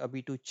b7,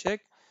 b2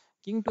 check,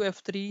 king to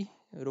f3,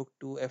 rook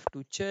to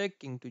f2 check,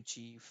 king to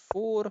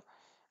g4,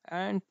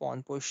 and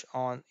pawn push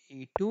on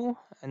e2,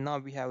 and now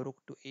we have rook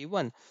to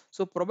a1.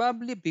 So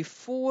probably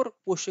before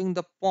pushing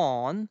the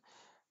pawn,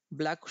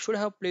 black should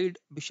have played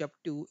bishop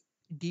to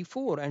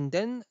d4, and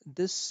then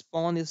this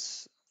pawn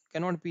is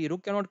cannot be,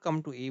 rook cannot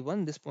come to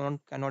a1, this pawn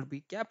cannot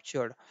be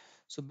captured.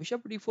 So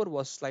bishop d4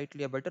 was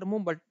slightly a better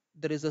move, but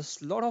there is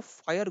a lot of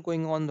fire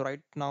going on right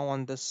now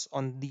on this,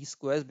 on these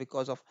squares,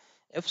 because of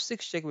f6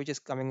 check which is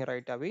coming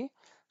right away.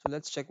 So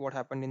let's check what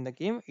happened in the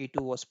game. A2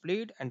 was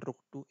played and rook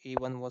to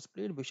a1 was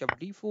played. Bishop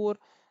d4,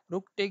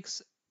 rook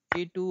takes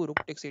a2,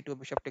 rook takes a2,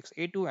 bishop takes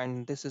a2,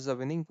 and this is a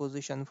winning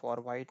position for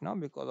white now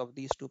because of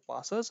these two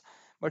passes.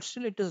 But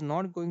still it is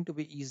not going to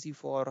be easy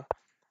for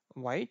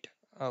white.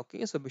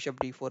 Okay, so bishop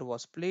d4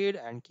 was played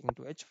and king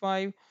to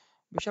h5,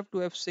 bishop to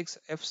f6,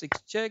 f6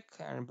 check,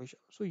 and bishop.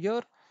 So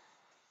here,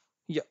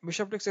 yeah,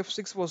 bishop takes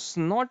f6 was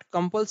not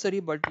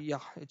compulsory, but yeah,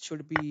 it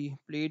should be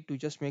played to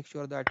just make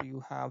sure that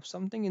you have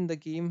something in the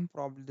game.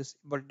 Probably this,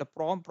 but the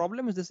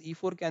problem is this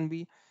e4 can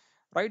be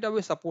right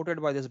away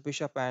supported by this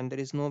bishop, and there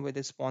is no way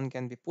this pawn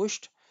can be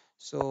pushed.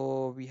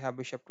 So we have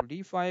bishop to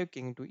d5,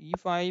 king to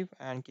e5,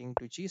 and king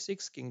to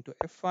g6, king to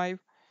f5,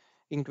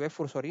 king to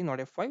f4, sorry, not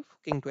f5,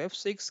 king to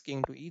f6,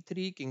 king to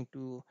e3, king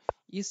to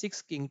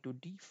e6, king to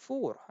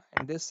d4.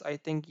 And this, I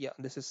think, yeah,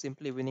 this is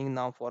simply winning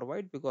now for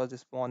white because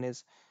this pawn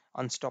is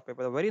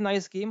unstoppable. A very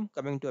nice game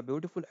coming to a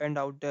beautiful end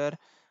out there.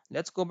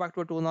 Let's go back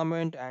to a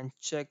tournament and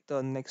check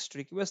the next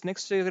request.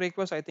 Next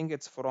request, I think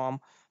it's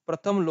from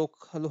Pratham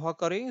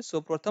Lohakare.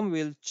 So Pratham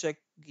will check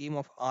game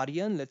of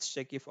Aryan. Let's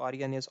check if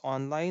Aryan is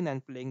online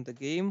and playing the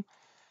game.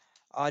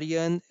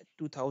 Aryan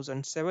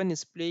 2007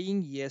 is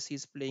playing. Yes,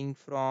 he's playing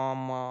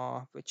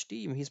from which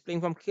team? He's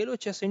playing from Khelo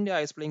Chess India.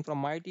 He's playing from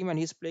my team, and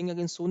he's playing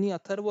against Sony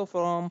Atharva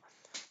from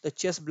the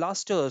Chess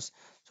Blasters.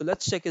 So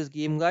let's check his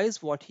game,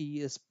 guys. What he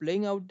is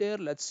playing out there.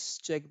 Let's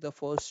check the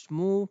first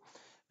move.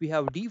 We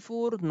have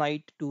d4,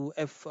 knight to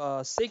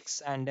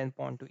f6, and then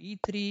pawn to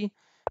e3,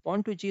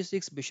 pawn to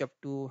g6, bishop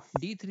to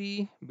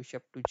d3,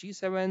 bishop to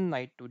g7,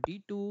 knight to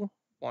d2,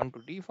 pawn to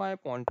d5,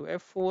 pawn to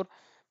f4,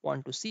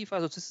 pawn to c5.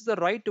 So this is the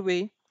right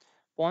way.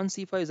 Pawn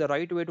c5 is the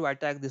right way to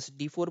attack this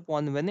d4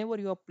 pawn whenever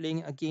you are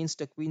playing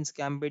against a queen's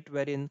gambit,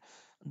 wherein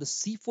the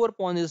c4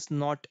 pawn is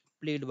not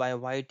played by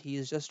white. He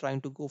is just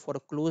trying to go for a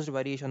closed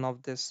variation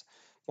of this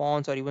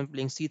pawns, or even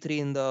playing c3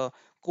 in the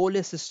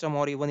Cole system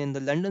or even in the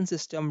London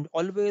system.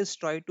 Always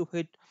try to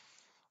hit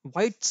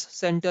white's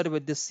center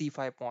with this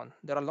c5 pawn.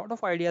 There are a lot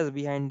of ideas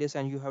behind this,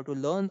 and you have to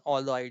learn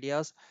all the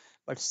ideas.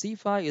 But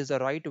c5 is the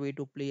right way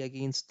to play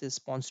against this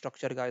pawn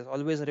structure, guys.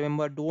 Always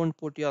remember, don't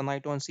put your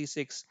knight on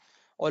c6.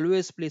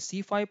 Always play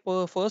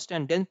c5 first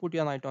and then put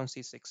your knight on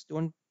c6.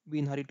 Don't be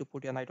in hurry to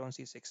put your knight on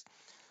c6.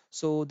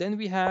 So then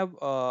we have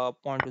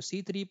pawn to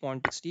c3,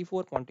 pawn takes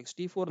d4, pawn takes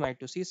d4, knight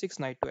to c6,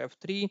 knight to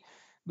f3,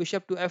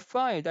 bishop to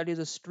f5. That is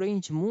a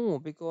strange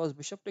move because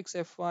bishop takes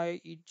f5,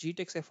 g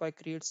takes f5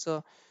 creates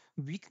a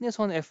weakness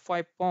on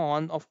f5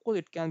 pawn. Of course,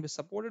 it can be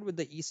supported with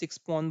the e6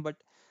 pawn, but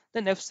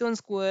then f7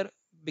 square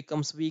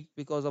becomes weak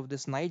because of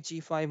this knight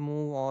g5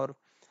 move, or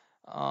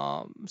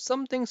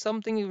something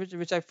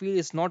which I feel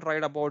is not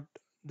right about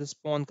this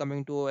pawn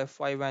coming to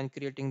f5 and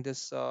creating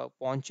this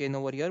pawn chain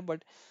over here.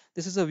 But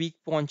this is a weak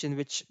pawn chain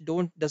which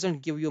don't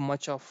doesn't give you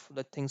much of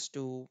the things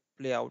to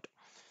play out.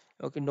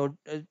 Okay, no,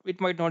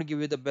 it might not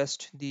give you the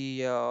best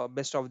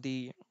of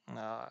the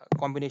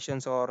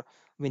combinations or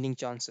winning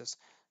chances.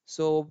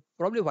 So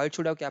probably white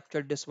should have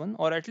captured this one,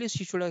 or at least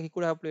he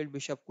could have played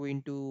bishop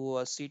queen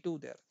to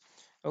c2 there.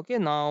 Okay,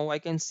 now I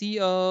can see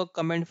a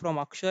comment from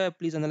Akshay.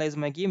 Please analyze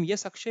my game.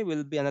 Yes, Akshay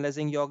will be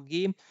analyzing your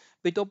game.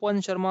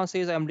 Pitopan Sharma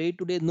says, I'm late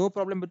today. No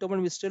problem,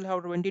 Pitopan. We still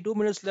have 22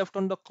 minutes left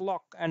on the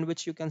clock, and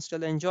which you can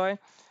still enjoy.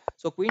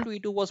 So queen to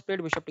e2 was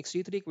played, bishop takes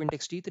d3, queen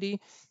takes d3,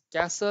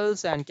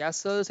 castles,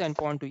 and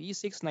pawn to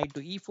e6, knight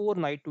to e4,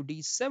 knight to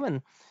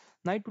d7.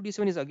 Knight to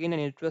d7 is again an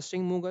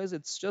interesting move, guys.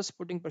 It's just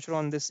putting pressure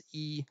on this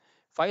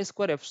e5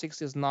 square.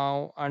 f6 is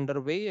now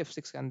underway.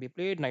 f6 can be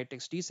played. Knight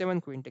takes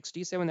d7, queen takes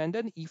d7, and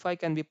then e5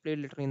 can be played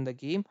later in the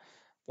game.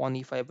 Pawn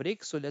e5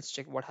 break. So let's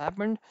check what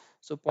happened.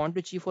 So pawn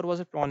to g4 was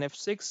a pawn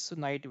f6. So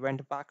knight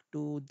went back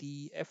to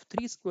the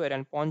f3 square,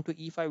 and pawn to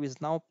e5 is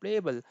now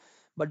playable.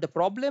 But the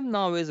problem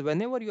now is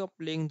whenever you're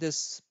playing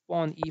this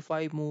pawn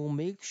e5 move,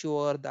 make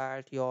sure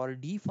that your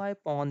d5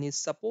 pawn is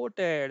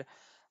supported.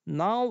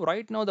 Now,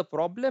 right now, the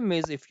problem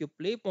is if you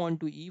play pawn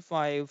to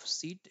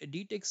e5,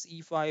 d takes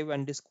e5,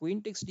 and this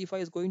queen takes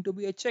d5 is going to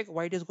be a check.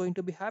 White is going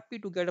to be happy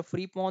to get a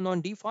free pawn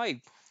on d5.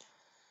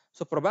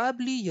 So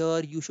probably here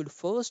you should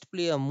first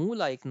play a move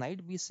like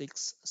knight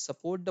b6,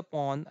 support the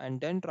pawn, and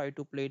then try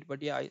to play it.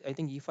 But yeah, I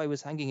think e5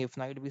 is hanging. If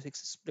knight b6 is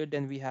split,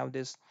 then we have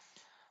this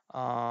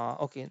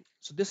okay,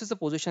 so this is the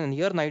position, and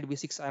here knight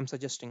b6 I am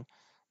suggesting.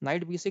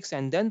 Knight b6,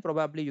 and then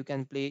probably you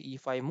can play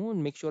e5 move.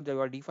 Make sure that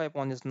your d5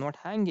 pawn is not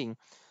hanging.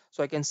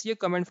 So I can see a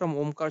comment from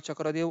Omkar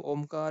Chakradev.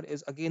 Omkar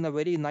is again a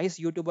very nice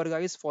YouTuber,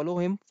 guys. Follow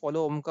him.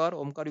 Follow Omkar.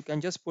 Omkar, you can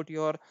just put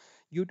your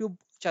YouTube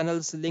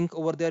channel's link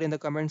over there in the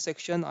comment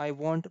section. I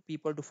want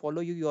people to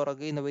follow you. You are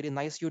again a very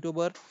nice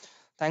YouTuber.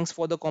 Thanks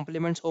for the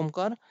compliments,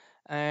 Omkar.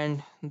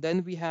 And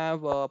then we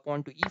have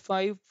pawn to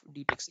e5,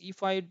 d takes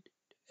e5,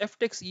 f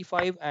takes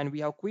e5, and we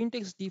have queen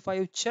takes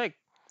d5 check.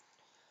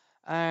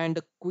 And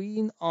the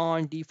queen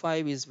on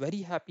d5 is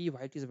very happy.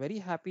 White is very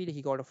happy that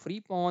he got a free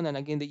pawn, and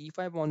again the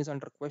e5 pawn is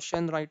under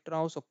question right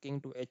now. So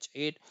king to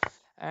h8,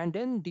 and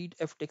then d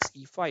f takes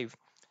e5.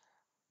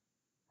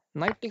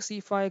 Knight takes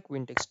e5,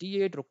 queen takes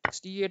d8, rook takes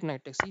d8,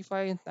 knight takes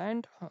e5,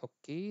 and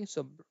okay,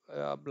 so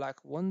black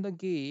won the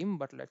game.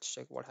 But let's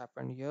check what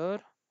happened here.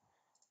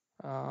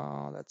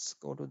 Let's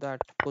go to that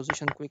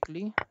position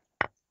quickly.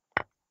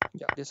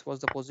 Yeah, this was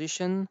the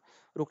position.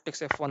 Rook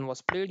takes f1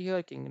 was played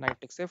here. King knight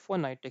takes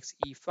f1, knight takes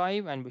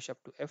e5, and bishop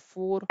to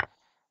f4.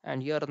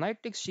 And here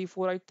knight takes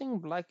g4. I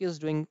think black is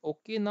doing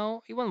okay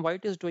now. Even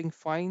white is doing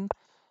fine.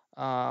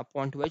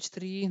 Pawn to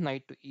h3,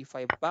 knight to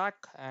e5 back,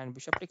 and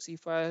bishop takes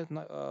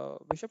e5,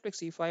 bishop takes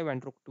e5,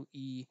 and rook to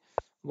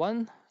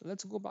e1.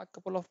 Let's go back a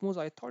couple of moves.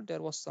 I thought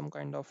there was some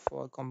kind of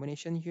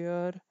combination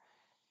here.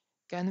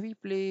 Can we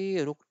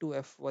play rook to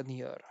f1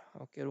 here?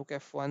 Okay, rook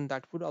f1.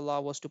 That would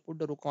allow us to put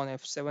the rook on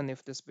f7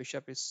 if this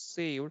bishop is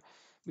saved.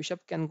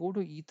 Bishop can go to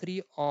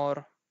e3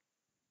 or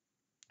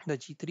the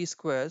g3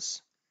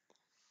 squares.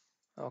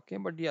 Okay,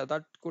 but yeah,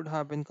 that could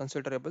have been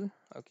considerable.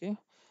 Okay.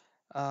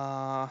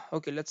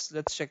 Okay, let's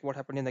check what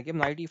happened in the game.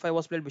 Knight e5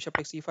 was played, bishop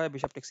takes e5,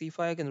 bishop takes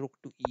e5, and rook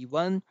to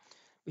e1.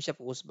 Bishop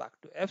goes back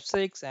to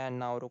f6, and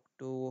now rook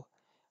to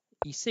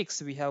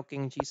e6. We have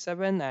king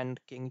g7 and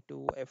king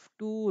to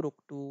f2, rook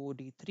to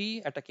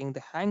d3, attacking the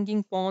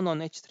hanging pawn on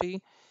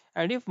h3.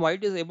 And if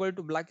black is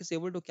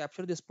able to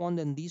capture this pawn,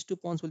 then these two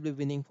pawns will be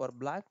winning for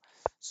black.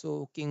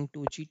 So king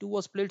to g2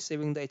 was played,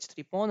 saving the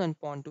h3 pawn, and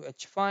pawn to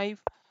h5.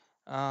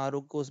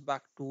 Rook goes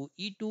back to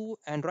e2,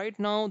 and right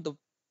now the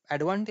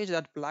advantage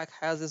that black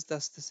has is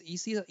that this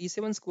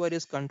e7 square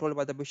is controlled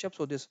by the bishop,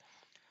 so this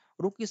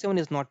rook e7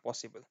 is not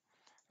possible.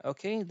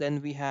 Okay,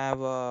 then we have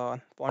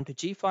pawn to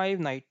g5,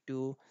 knight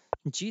to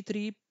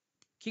g3,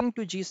 king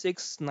to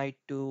g6, knight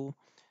to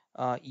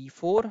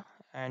e4,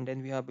 and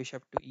then we have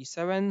bishop to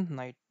e7,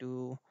 knight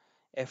to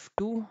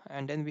f2,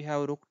 and then we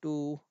have rook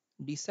to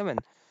d7.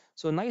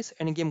 So nice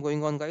endgame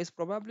going on, guys.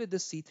 Probably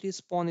this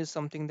c3 pawn is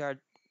something that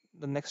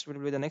the next will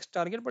be the next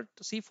target, but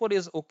c4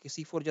 is okay.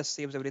 c4 just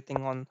saves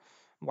everything on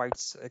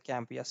white's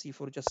camp. Yeah,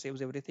 c4 just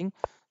saves everything.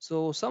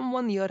 So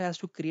someone here has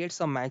to create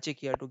some magic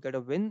here to get a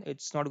win.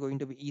 It's not going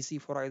to be easy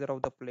for either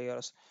of the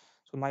players.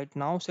 So knight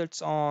now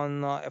sits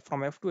on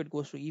from f2, it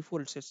goes to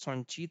e4, it sits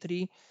on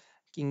g3.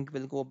 King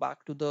will go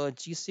back to the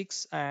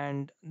g6,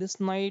 and this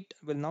knight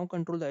will now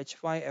control the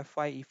h5,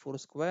 f5, e4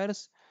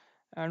 squares.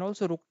 And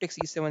also rook takes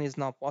e7 is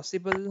now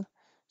possible.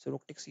 So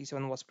rook takes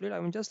e7 was played.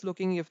 I'm just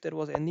looking if there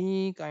was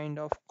any kind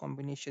of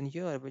combination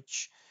here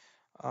which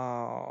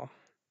uh,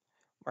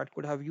 white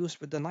could have used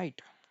with the knight.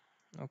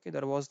 Okay,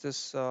 there was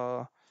this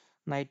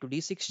knight to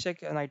d6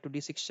 check, knight to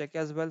d6 check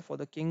as well for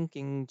the king,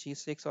 king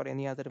g6 or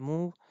any other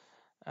move.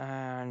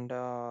 And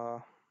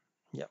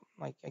yeah,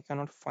 I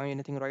cannot find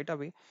anything right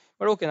away.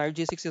 But okay, knight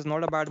g6 is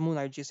not a bad move.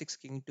 Knight g6,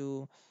 king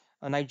to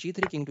knight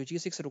g3, king to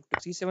g6, rook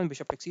to c7,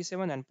 bishop takes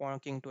c7, and pawn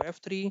king to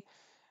f3.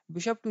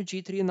 Bishop to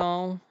g3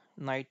 now,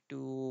 knight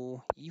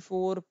to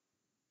e4,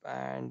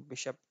 and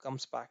bishop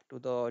comes back to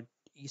the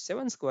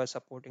e7 square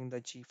supporting the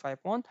g5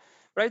 pawn.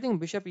 But I think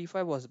bishop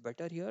e5 was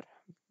better here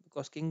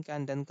because king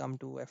can then come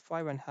to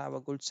f5 and have a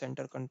good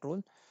center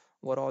control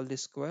over all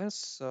these squares.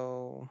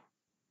 So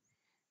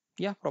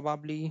yeah,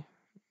 probably.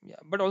 Yeah,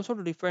 but also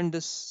to defend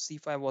this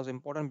c5 was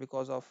important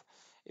because of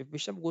if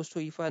bishop goes to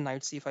e5,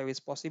 knight c5 is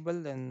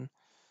possible, then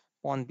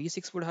pawn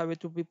b6 would have it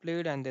to be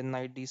played, and then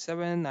knight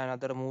d7 and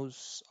other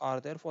moves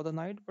are there for the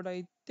knight. But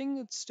I think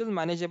it's still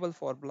manageable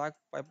for black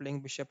by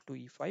playing bishop to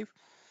e5.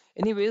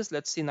 Anyways,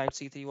 let's see, knight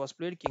c3 was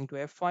played, king to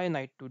f5,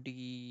 knight to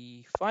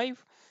d5,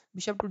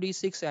 bishop to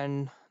d6,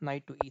 and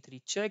knight to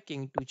e3 check,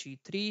 king to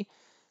g3,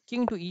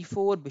 king to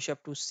e4,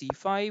 bishop to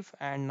c5,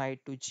 and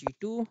knight to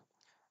g2.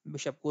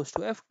 Bishop goes to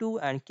f2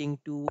 and king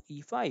to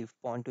e5,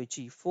 pawn to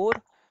g4,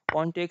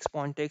 pawn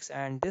takes,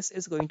 and this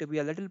is going to be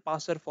a little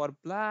passer for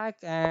black.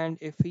 And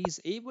if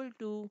he's able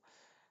to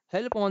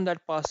help on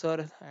that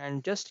passer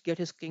and just get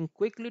his king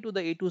quickly to the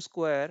a2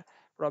 square,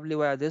 probably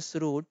via this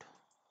route,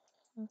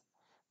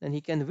 then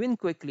he can win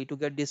quickly to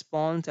get these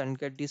pawns and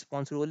get these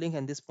pawns rolling.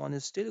 And this pawn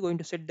is still going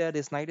to sit there.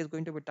 This knight is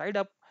going to be tied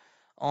up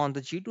on the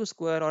g2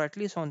 square, or at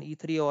least on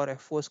e3 or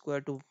f4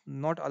 square, to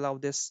not allow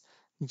this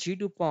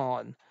g2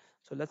 pawn.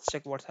 So let's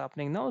check what's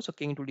happening now. So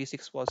king to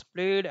d6 was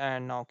played,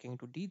 and now king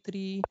to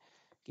d3,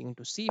 king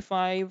to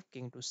c5,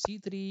 king to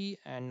c3,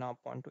 and now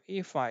pawn to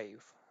a5,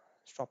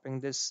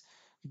 stopping this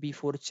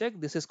b4 check.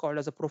 This is called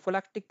as a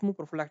prophylactic move.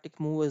 Prophylactic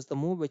move is the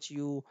move which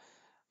you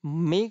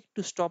make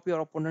to stop your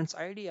opponent's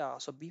idea.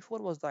 So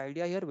b4 was the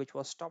idea here, which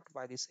was stopped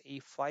by this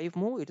a5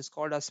 move. It is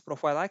called as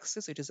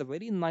prophylaxis. It is a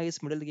very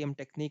nice middle game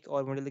technique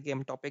or middle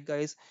game topic,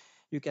 guys.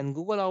 You can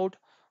Google out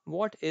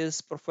what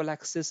is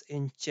prophylaxis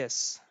in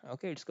chess.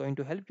 Okay, it's going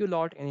to help you a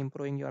lot in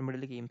improving your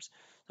middle games.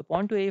 So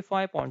pawn to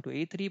a5, pawn to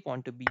a3,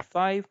 pawn to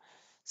b5,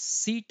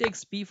 c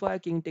takes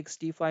b5, king takes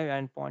d5,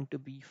 and pawn to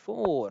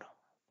b4,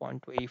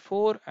 pawn to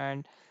a4,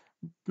 and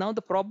Now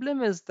the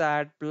problem is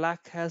that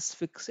white has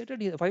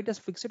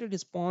fixated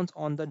his pawns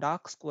on the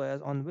dark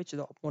squares on which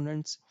the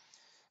opponent's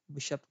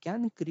bishop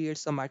can create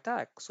some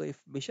attack. So if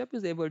bishop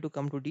is able to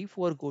come to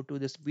d4, go to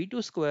this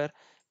b2 square,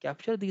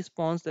 capture these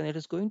pawns, then it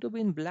is going to be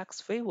in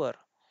black's favor.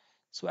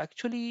 So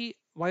actually,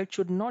 white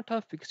should not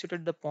have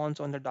fixated the pawns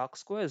on the dark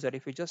squares. That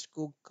if you just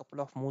go a couple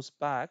of moves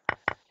back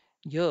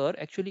here,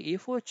 actually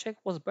a4 check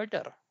was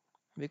better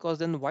because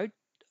then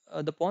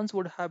the pawns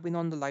would have been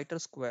on the lighter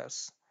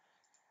squares.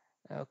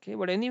 Okay,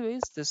 but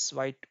anyways, this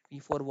white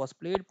e4 was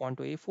played, pawn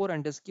to a4,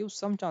 and this gives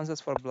some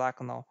chances for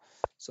black now.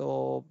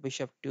 So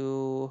bishop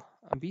to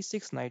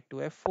b6, knight to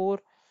f4,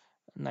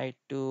 knight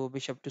to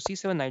bishop to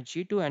c7, knight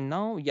g2, and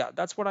now, yeah,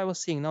 that's what I was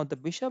seeing. Now the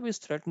bishop is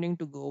threatening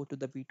to go to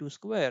the b2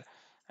 square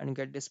and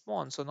get this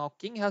pawn. So now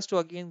king has to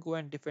again go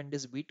and defend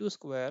this b2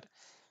 square.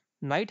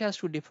 Knight has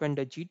to defend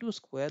the g2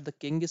 square. The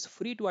king is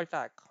free to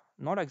attack,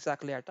 not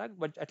exactly attack,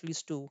 but at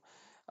least to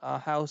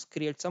have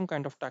create some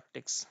kind of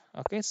tactics.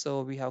 Okay,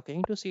 so we have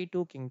king to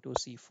c2, king to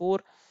c4,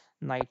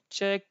 knight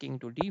check, king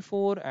to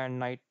d4, and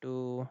knight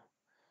to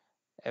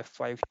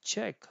f5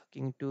 check,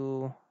 king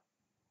to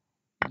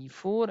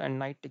e4, and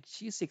knight takes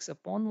g6. A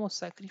pawn was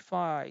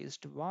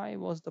sacrificed. Why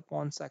was the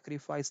pawn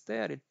sacrificed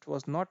there? It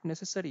was not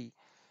necessary.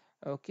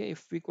 Okay,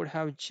 if we could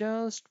have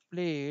just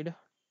played,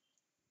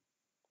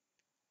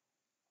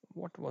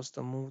 what was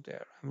the move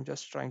there? I'm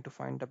just trying to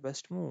find the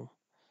best move.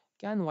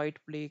 Can white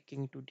play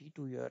king to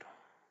d2 here?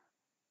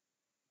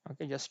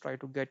 Okay, just try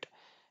to get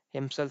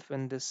himself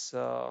in this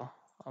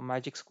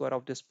magic square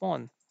of this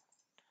pawn.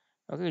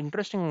 Okay,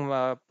 interesting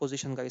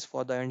position, guys,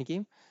 for the end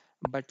game.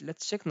 But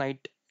let's check.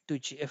 Knight to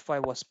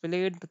f5 was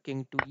played. The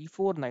king to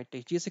e4, knight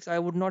takes g6. I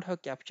would not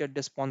have captured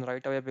this pawn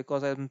right away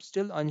because I'm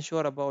still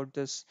unsure about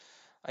this.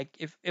 Like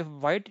if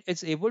white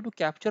is able to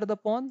capture the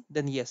pawn,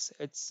 then yes,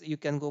 it's you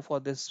can go for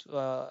this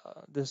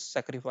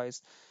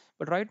sacrifice.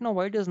 But right now,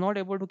 white is not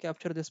able to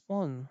capture this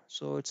pawn,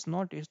 so it's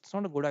not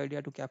a good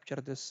idea to capture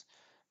this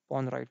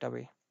pawn right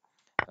away.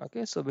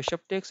 Okay, so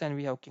bishop takes, and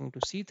we have king to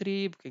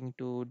c3, king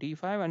to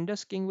d5, and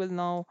this king will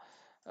now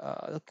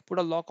put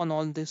a lock on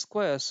all these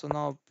squares. So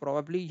now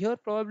probably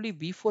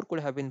b4 could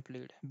have been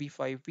played.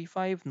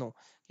 b5, no.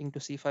 King to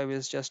c5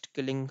 is just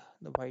killing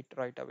the white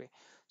right away.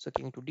 So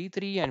king to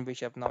d3 and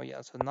bishop now,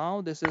 yeah. So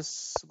now this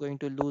is going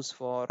to lose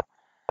for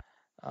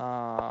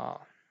uh,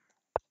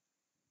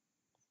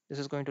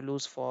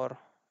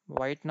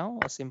 white now.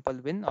 A simple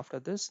win after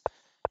this.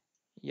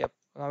 Yep.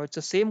 Now it's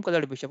the same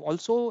colored bishop.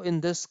 Also,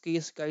 in this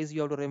case, guys,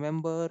 you have to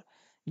remember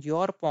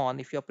your pawn.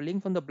 If you're playing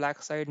from the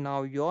black side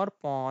now, your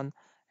pawn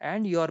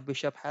and your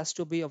bishop has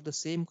to be of the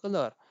same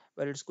color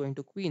where it's going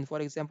to queen. For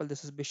example,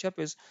 this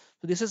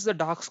is the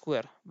dark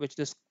square which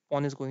this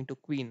pawn is going to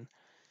queen.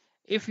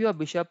 If your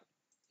bishop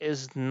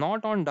is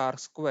not on dark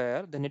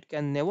square, then it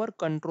can never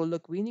control the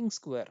queening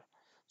square.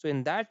 So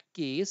in that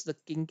case, the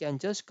king can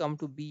just come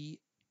to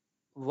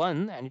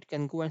b1 and it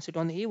can go and sit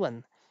on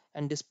a1,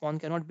 and this pawn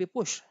cannot be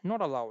pushed, not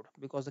allowed,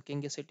 because the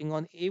king is sitting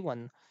on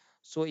a1.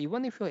 So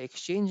even if you're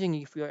exchanging,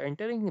 if you're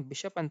entering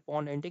bishop and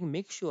pawn ending,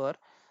 make sure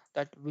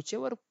that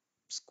whichever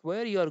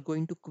square you are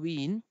going to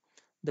queen,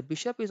 the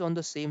bishop is on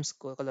the same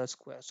color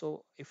square.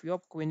 So if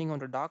you're queening on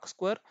the dark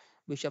square,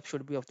 bishop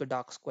should be of the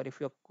dark square. If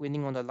you're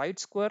queening on the light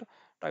square,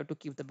 try to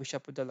keep the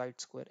bishop with the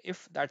light square.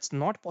 If that's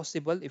not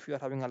possible, if you are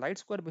having a light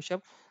square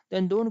bishop,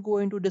 then don't go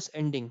into this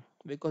ending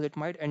because it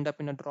might end up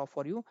in a draw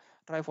for you.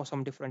 Try for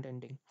some different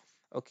ending.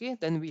 Okay,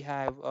 then we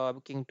have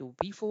king to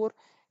b4,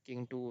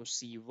 king to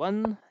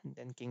c1,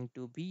 then king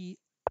to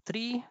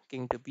b3,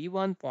 king to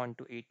b1, pawn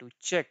to a2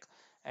 check.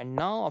 And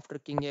now after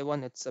king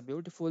a1, it's a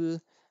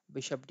beautiful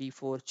bishop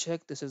d4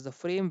 check. This is the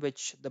frame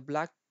which the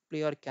black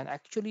player can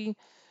actually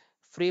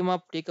frame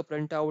up, take a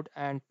printout,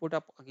 and put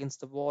up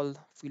against the wall,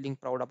 feeling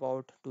proud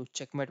about to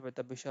checkmate with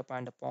the bishop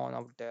and the pawn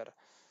out there.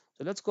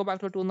 So let's go back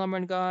to the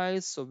tournament,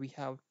 guys. So we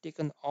have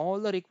taken all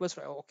the requests.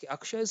 Okay,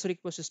 Akshay's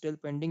request is still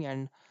pending.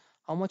 And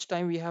how much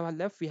time we have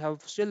left? We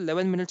have still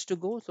 11 minutes to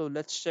go. So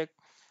let's check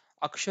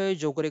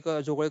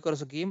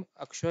Jogrekar's game.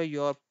 Akshay,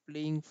 you're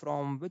playing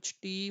from which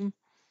team?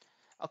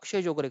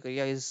 Akshay Jogrekar,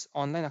 yeah, is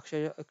online.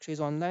 Akshay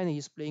is online.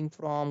 He's playing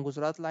from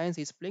Gujarat Lions.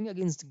 He's playing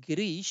against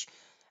Girish,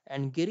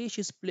 and Girish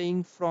is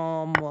playing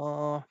from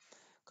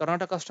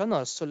Karnataka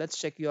Stunners. So let's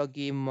check your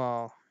game,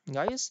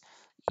 guys.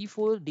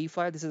 E4,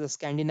 D5. This is a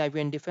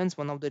Scandinavian defense,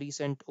 one of the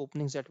recent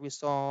openings that we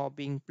saw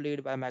being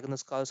played by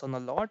Magnus Carlsen a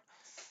lot.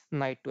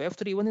 Knight to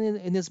F3. Even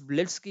in his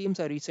Blitz games,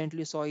 I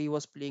recently saw he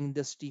was playing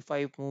this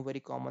D5 move very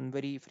common,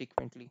 very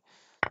frequently.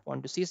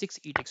 Pawn to c6,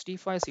 e takes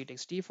d5, c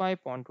takes d5,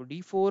 pawn to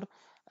d4.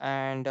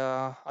 And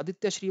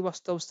Aditya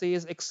Srivastav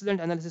says,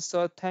 excellent analysis,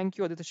 sir. Thank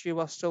you, Aditya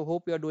Srivastav.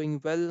 Hope you are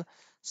doing well,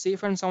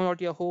 safe and sound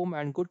at your home,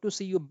 and good to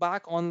see you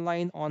back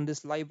online on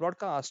this live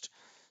broadcast.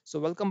 So,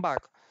 welcome back.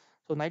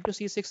 So, knight to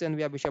c6, and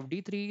we have bishop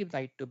d3,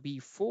 knight to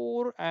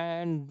b4,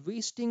 and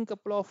wasting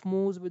couple of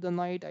moves with the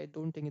knight. I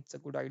don't think it's a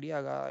good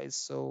idea, guys.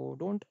 So,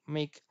 don't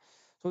make.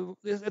 So,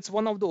 it's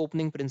one of the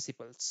opening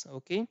principles,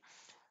 okay?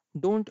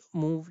 Don't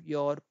move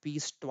your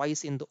piece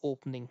twice in the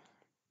opening.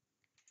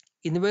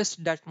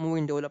 invest that move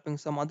in developing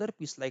some other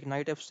piece like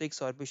knight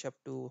f6 or bishop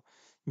to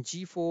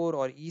g4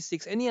 or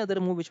e6, any other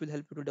move which will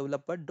help you to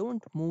develop, but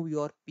don't move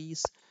your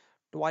piece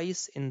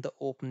twice in the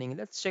opening.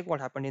 Let's check what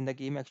happened in the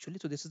game actually.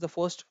 So this is the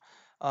first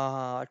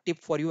tip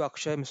for you,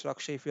 Akshay, Mr.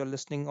 Akshay, if you're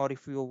listening, or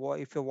if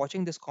you're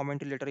watching this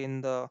commentary later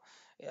in the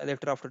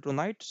later after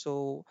tonight.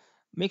 So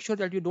make sure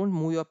that you don't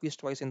move your piece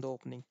twice in the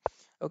opening.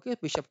 Okay,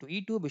 bishop to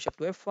e2, bishop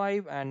to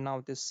f5, and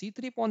now this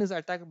c3 pawn is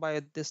attacked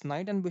by this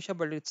knight and bishop,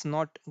 but it's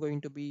not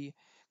going to be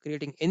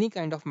creating any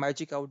kind of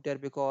magic out there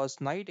because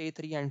knight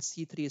a3 and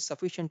c3 is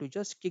sufficient to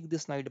just kick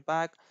this knight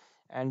back,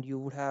 and you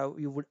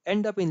would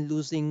end up in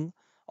losing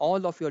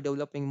all of your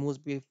developing moves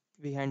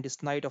behind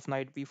this knight of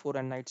knight b4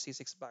 and knight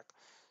c6 back.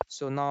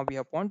 So now we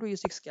have pawn to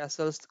e6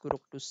 castles,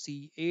 rook to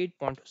c8,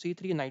 pawn to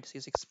c3, knight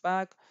c6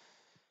 back,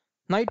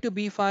 knight to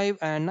b5,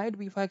 and knight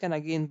b5 can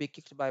again be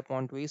kicked by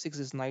pawn to a6.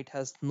 This knight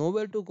has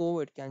nowhere to go.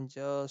 It can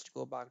just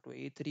go back to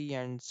a3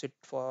 and sit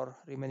for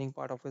remaining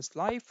part of his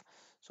life.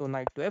 So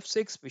knight to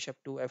f6, bishop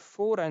to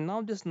f4, and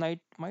now this knight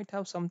might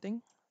have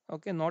something.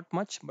 Okay, not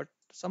much, but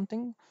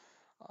something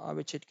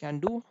which it can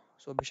do.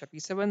 So bishop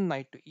e7,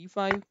 knight to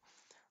e5,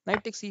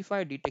 knight takes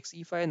e5, d takes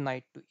e5,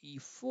 knight to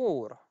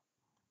e4.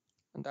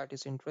 And that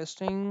is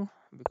interesting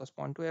because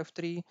pawn to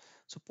f3.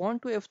 So pawn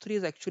to f3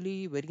 is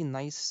actually very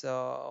nice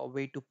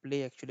way to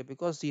play actually,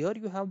 because here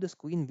you have this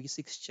queen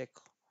b6 check.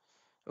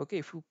 Okay,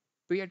 if you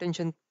pay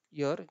attention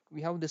here,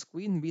 we have this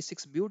queen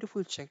b6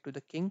 beautiful check to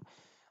the king.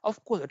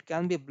 Of course, it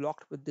can be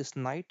blocked with this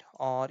knight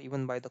or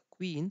even by the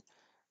queen,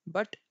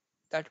 but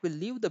that will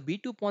leave the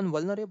b2 pawn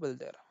vulnerable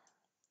there.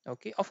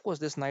 Okay, of course,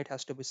 this knight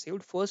has to be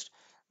saved first.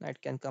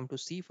 Knight can come to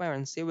c5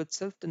 and save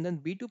itself, and then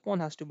b2 pawn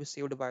has to be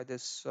saved by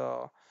this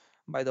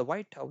by the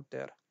white out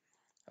there.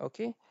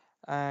 Okay,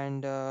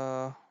 and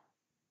pawn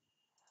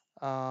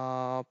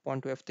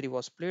to f3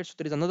 was played. So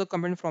there is another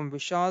comment from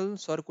Vishal.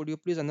 Sir, could you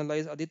please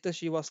analyze Aditya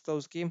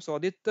Srivastava's game? So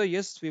Aditya,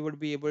 yes, we would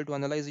be able to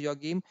analyze your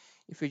game.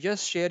 If you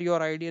just share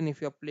your ID and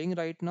if you're playing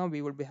right now,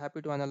 we would be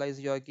happy to analyze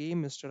your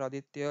game, Mr.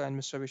 Aditya and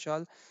Mr.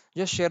 Vishal.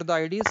 Just share the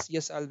IDs.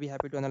 Yes, I'll be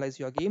happy to analyze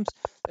your games.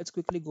 Let's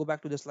quickly go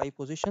back to this live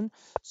position.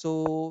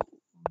 So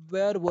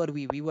where were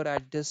we? We were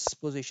at this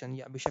position.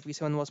 Yeah, bishop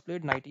e7 was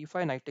played, knight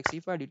e5, knight takes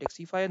e5, d takes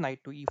e5,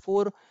 knight to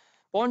e4,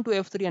 pawn to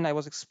f3, and I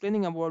was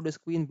explaining about this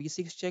queen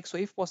b6 check. So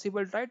if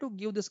possible, try to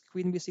give this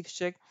queen b6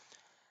 check,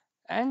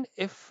 and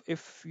if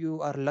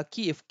you are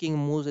lucky, if king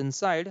moves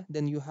inside,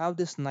 then you have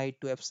this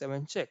knight to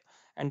f7 check.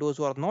 And those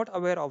who are not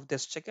aware of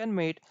this check and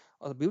mate,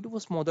 a beautiful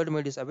smothered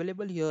mate is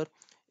available here.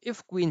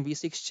 If queen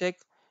b6 check,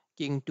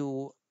 king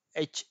to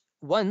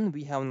h1,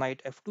 we have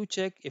knight f2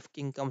 check. If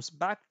king comes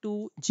back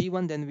to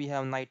g1, then we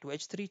have knight to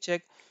h3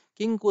 check.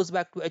 King goes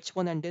back to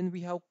h1, and then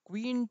we have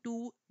queen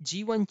to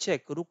g1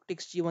 check. Rook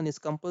takes g1 is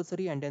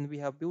compulsory, and then we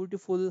have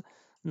beautiful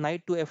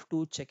knight to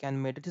f2 check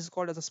and mate. It is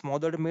called as a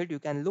smothered mate. You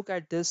can look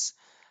at this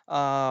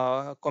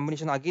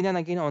combination again and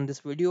again on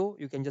this video.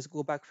 You can just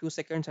go back few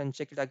seconds and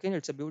check it again.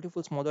 It's a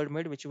beautiful smothered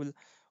mate which you will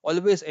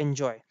always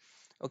enjoy.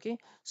 Okay,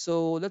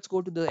 so let's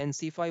go to the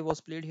nc5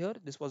 was played here.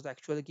 This was the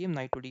actual game.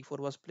 Knight to d4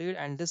 was played,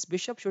 and this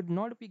bishop should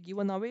not be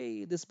given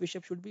away. This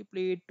bishop should be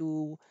played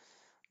to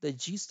the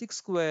g6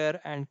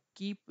 square, and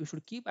keep you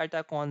should keep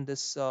attack on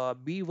this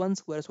b1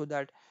 square, so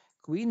that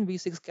queen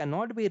b6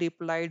 cannot be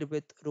replied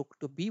with rook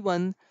to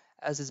b1.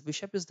 As this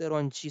bishop is there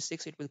on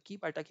g6, it will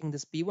keep attacking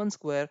this b1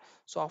 square.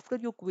 So after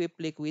you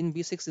play queen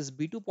b6, this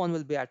b2 pawn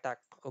will be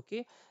attacked.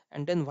 Okay,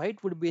 and then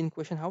white would be in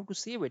question how to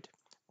save it.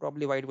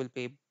 Probably white will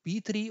play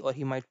b3, or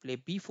he might play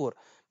b4.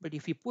 But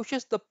if he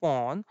pushes the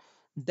pawn,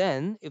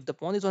 then if the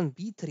pawn is on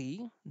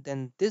b3,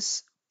 then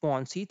this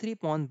pawn c3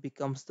 pawn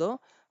becomes the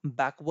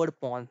backward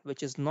pawn,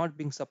 which is not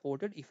being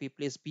supported. If he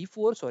plays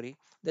b4, sorry,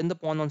 then the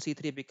pawn on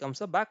c3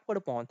 becomes a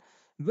backward pawn,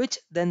 which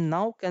then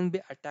now can be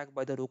attacked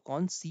by the rook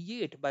on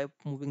c8 by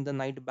moving the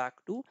knight back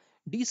to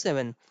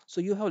d7.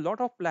 So you have a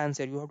lot of plans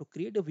here. You have to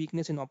create a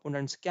weakness in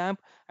opponent's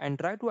camp and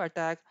try to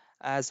attack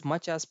as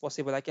much as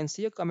possible. I can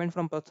see a comment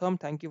from Pratham.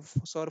 Thank you,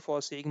 sir,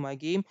 for seeing my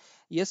game.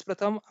 Yes,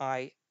 Pratham,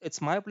 I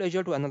it's my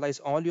pleasure to analyze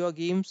all your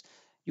games.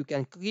 You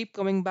can keep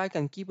coming back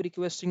and keep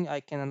requesting. I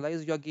can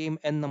analyze your game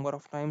n number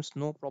of times,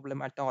 no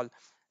problem at all.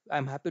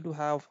 I'm happy to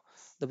have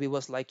the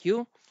viewers like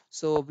you.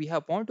 So we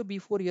have pawn to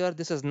b4 here.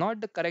 This is not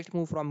the correct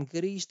move from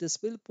Girish.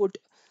 This will put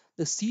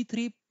the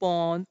c3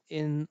 pawn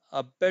in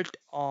a bit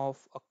of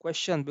a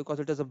question because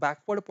it is a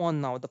backward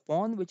pawn now. The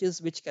pawn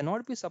which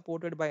cannot be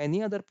supported by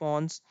any other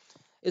pawns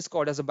is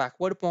called as a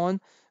backward pawn,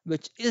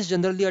 which is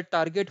generally a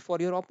target for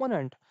your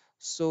opponent.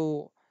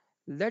 So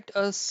let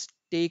us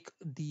take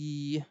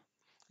the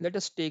let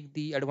us take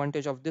the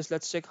advantage of this.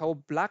 Let's check how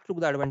black took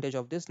the advantage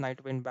of this.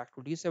 Knight went back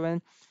to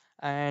d7,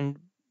 and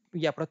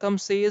yeah, Pratham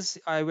says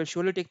I will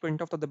surely take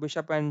print off of the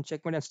bishop and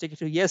checkmate and stick it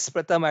to. Yes,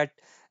 Pratham,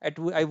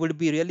 I would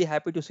be really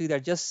happy to see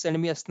that. Just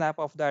send me a snap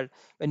of that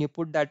when you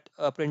put that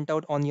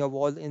printout on your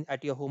wall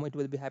at your home. It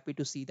will be happy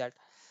to see that.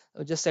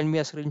 Just send me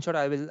a screenshot.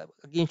 I will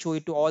again show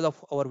it to all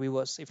of our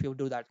viewers if you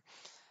do that.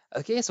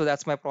 Okay, so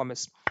that's my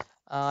promise.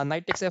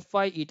 Knight takes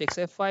f5, e takes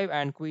f5,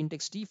 and queen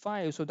takes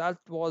d5. So that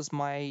was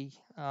my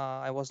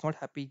I was not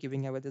happy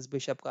giving away this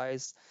bishop,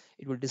 guys.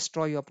 It will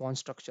destroy your pawn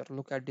structure.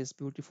 Look at this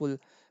beautiful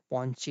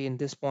pawn chain.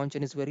 This pawn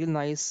chain is very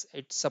nice.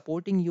 It's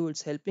supporting you.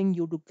 It's helping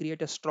you to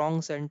create a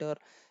strong center.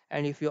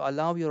 And if you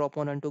allow your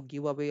opponent to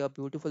give away a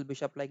beautiful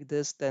bishop like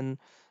this, then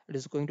it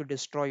is going to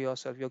destroy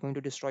yourself. You're going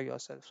to destroy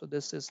yourself. So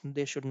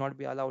this should not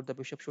be allowed. The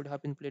bishop should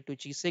have been played to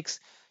g6.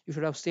 You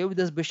should have saved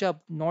this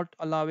bishop, not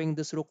allowing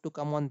this rook to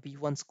come on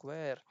b1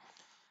 square.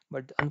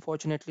 But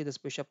unfortunately, this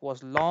bishop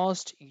was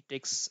lost. E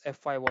takes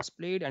f5 was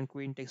played, and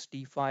queen takes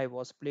d5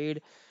 was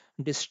played,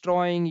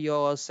 destroying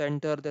your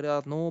center. There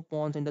are no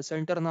pawns in the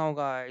center now,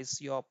 guys.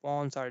 Your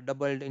pawns are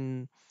doubled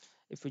in.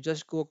 If you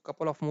just go a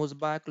couple of moves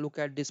back, look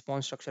at this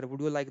pawn structure. Would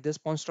you like this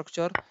pawn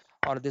structure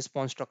or this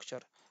pawn structure?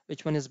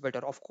 Which one is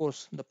better? Of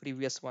course, the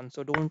previous one.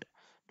 So don't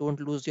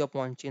lose your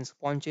pawn chains.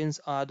 Pawn chains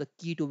are the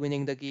key to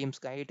winning the games,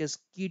 guys. It is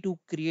key to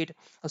create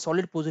a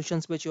solid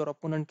positions which your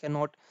opponent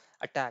cannot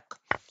attack.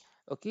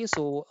 Okay,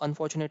 so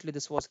unfortunately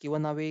this was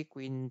given away.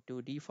 Queen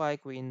to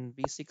d5, queen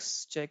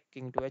b6 check,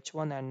 king to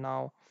h1, and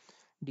now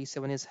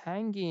d7 is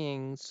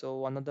hanging.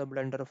 So another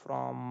blunder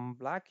from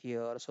black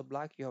here. So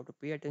black, you have to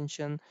pay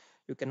attention.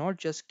 You cannot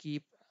just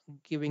keep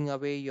giving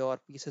away your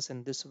pieces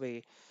in this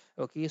way.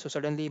 Okay, so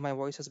suddenly my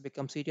voice has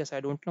become serious. I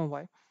don't know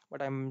why,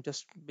 but I'm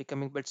just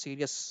becoming a bit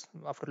serious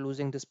after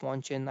losing this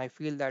pawn chain. I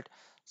feel that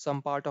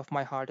some part of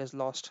my heart is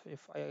lost.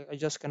 If I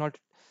just cannot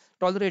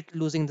tolerate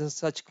losing this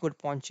such good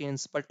pawn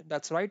chains. But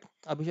that's right,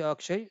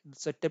 Akshay,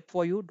 it's a tip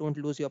for you. Don't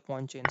lose your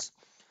pawn chains.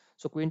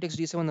 So queen takes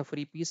d7, a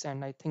free piece,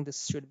 and I think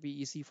this should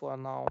be easy for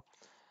now.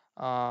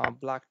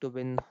 Black to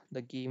win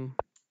the game.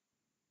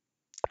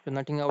 So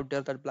nothing out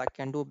there that black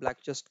can do.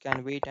 Black just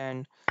can wait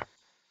and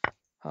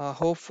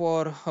hope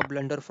for a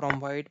blunder from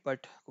white,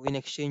 but queen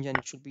exchange, and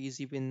it should be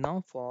easy win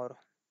now for.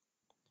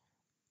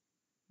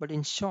 But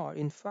in short,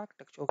 in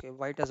fact, okay,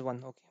 white has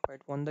won. Okay,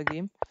 white won the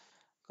game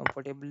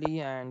comfortably,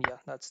 and yeah,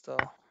 that's the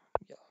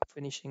yeah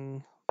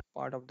finishing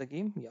part of the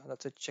game. Yeah,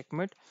 that's a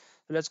checkmate.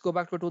 So let's go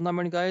back to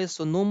tournament, guys.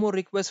 So no more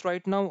requests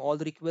right now. All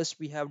the requests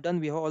we have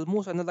done, we have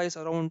almost analyzed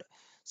around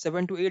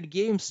 7 to 8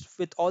 games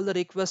with all the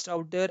requests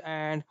out there,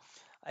 and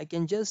I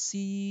can just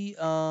see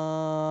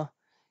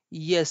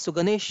yes, so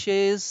Ganesh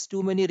says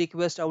too many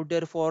requests out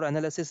there for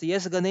analysis.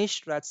 Yes,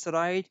 Ganesh, that's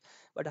right.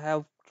 But I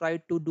have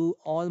tried to do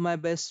all my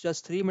best.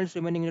 Just 3 minutes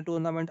remaining in the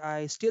tournament.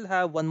 I still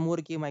have one more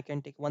game. I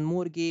can take one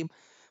more game.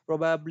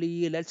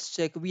 Probably, let's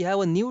check. We have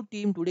a new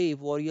team today,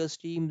 Warriors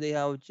team. They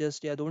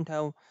don't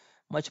have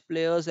much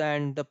players,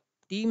 and the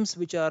teams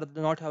which are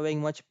not having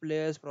much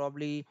players,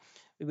 probably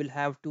we will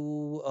have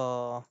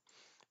to.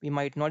 We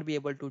might not be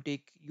able to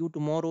take you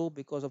tomorrow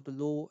because of the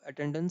low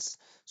attendance.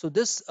 So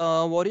this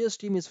Warriors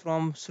team is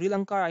from Sri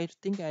Lanka, I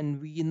think,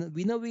 and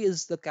Vinavi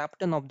is the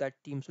captain of that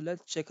team. So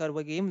let's check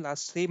our game.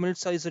 Last 3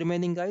 minutes is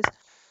remaining, guys.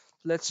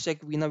 Let's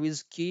check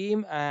Vinavi's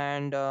game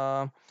and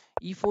e4,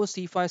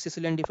 c5,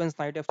 Sicilian defense,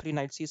 knight f3,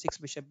 knight c6,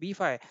 bishop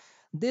b5.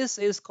 This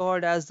is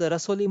called as the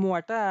Rasolimo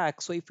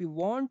attack. So if you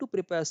want to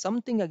prepare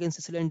something against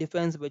Sicilian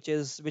defense, which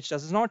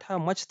does not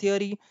have much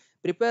theory,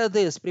 prepare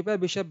this. Prepare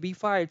bishop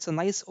b5. It's a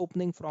nice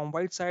opening from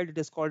white side. It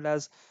is called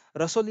as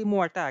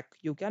Rasolimo attack.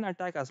 You can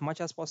attack as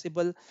much as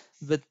possible.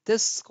 With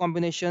this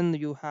combination,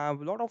 you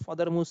have a lot of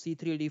other moves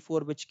c3,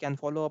 d4, which can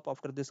follow up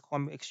after this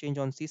exchange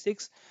on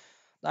c6.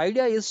 The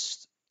idea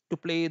is to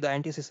play the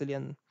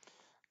anti-Sicilian.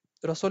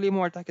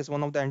 Rasolimo attack is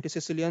one of the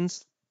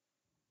anti-Sicilians.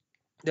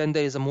 Then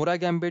there is a Mora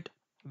Gambit,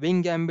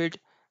 Wing Gambit,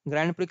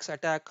 Grand Prix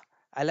attack,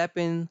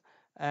 Alapin,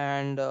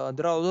 and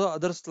there are also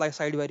others like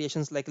side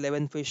variations like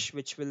Leven Fish,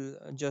 which will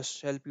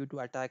just help you to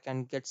attack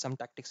and get some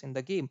tactics in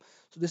the game.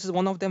 So this is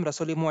one of them,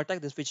 Rasolimo attack,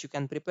 this which you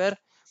can prepare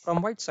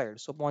from white side.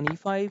 So pawn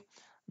e5,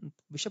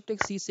 bishop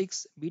takes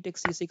c6, b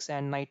takes c6,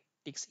 and knight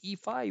takes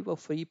e5, a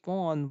free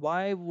pawn.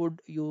 Why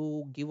would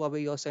you give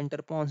away your center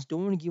pawns?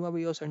 Don't give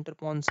away your center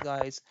pawns,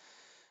 guys.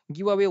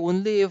 Give away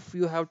only if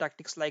you have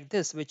tactics like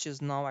this, which is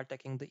now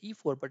attacking the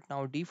e4. But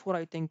now d4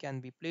 I think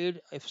can be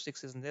played.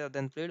 F6 is there,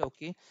 then played.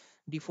 Okay,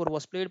 d4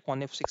 was played,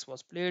 pawn f6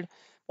 was played.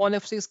 Pawn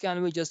f6,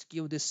 can we just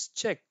give this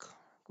check?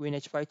 Queen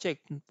h5 check,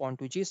 pawn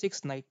to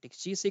g6, knight takes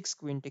g6,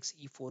 queen takes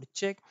e4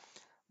 check.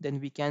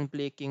 Then we can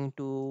play king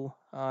to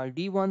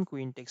d1,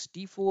 queen takes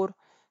d4,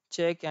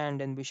 check,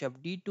 and then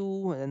bishop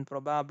d2, and then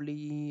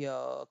probably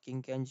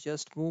king can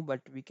just move,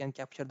 but we can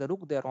capture the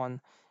rook there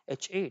on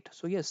h8.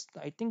 So yes,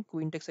 I think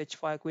queen takes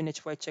h5, queen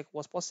h5 check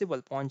was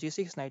possible. Pawn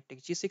g6, knight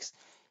takes g6.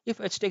 If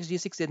h takes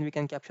g6, then we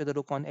can capture the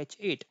rook on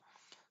h8.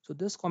 So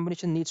this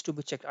combination needs to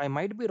be checked. I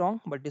might be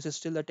wrong, but this is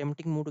still a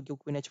tempting move to give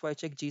queen h5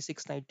 check,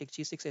 g6, knight takes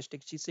g6, h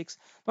takes g6,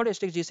 not h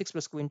takes g6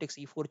 plus queen takes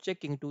e4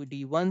 check, king to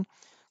d1,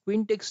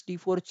 queen takes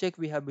d4 check,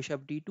 we have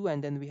bishop d2,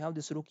 and then we have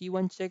this rook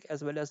e1 check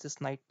as well as this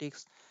knight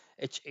takes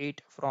h8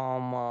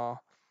 from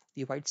the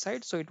the white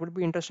side. So it would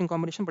be interesting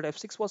combination. But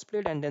f6 was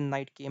played, and then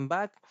knight came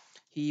back.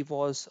 He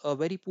was a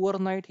very poor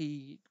knight.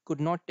 He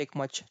could not take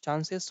much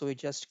chances, so he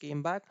just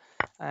came back.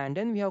 And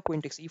then we have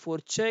queen takes e4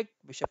 check,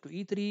 bishop to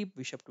e3,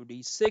 bishop to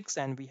d6,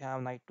 and we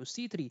have knight to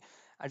c3,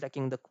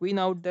 attacking the queen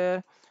out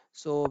there.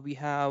 So we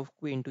have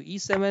queen to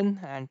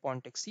e7 and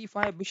pawn takes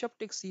c5. Bishop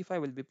takes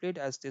c5 will be played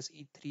as this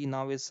e3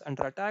 now is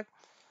under attack.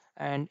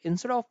 And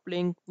instead of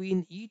playing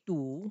queen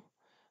e2,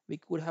 we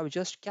could have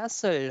just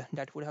castled.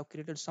 That would have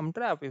created some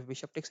trap. If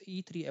bishop takes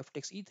e3, f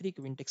takes e3,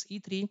 queen takes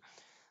e3,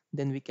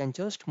 then we can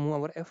just move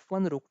our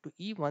f1 rook to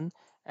e1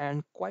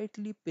 and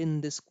quietly pin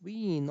this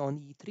queen on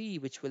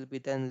e3, which will be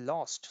then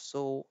lost.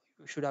 So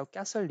we should have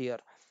castled here.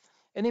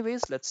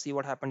 Anyways, let's see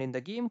what happened in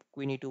the game.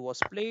 Queen e2 was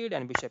played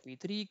and bishop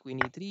e3, queen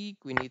e3,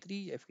 queen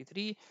e3, f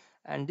e3.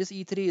 And this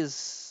e3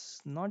 is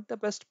not the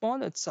best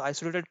pawn. It's an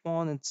isolated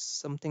pawn. It's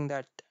something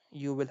that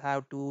you will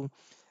have to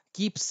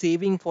keep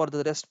saving for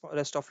the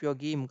rest of your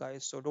game,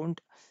 guys. So don't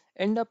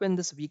end up in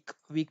this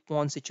weak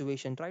pawn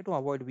situation. Try to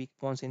avoid weak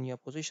pawns in your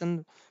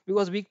position,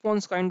 because weak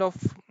pawns kind of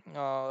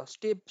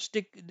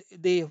stick.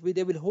 They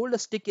will hold a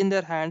stick in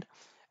their hand,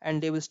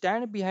 and they will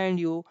stand behind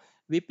you,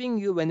 whipping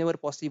you whenever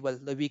possible.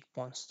 The weak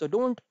pawns. So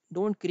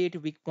don't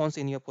create weak pawns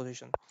in your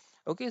position.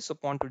 Okay, so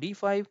pawn to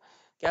d5,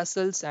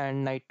 castles,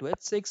 and knight to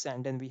h6,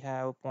 and then we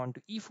have pawn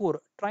to e4,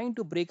 trying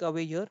to break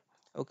away here.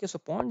 Okay, so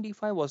pawn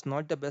d5 was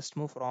not the best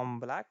move from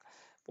black.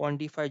 Pawn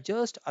d5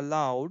 just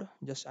allowed,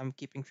 just I'm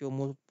keeping few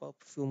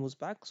moves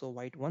back, so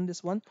white won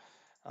this one.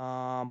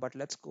 But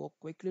let's go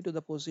quickly to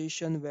the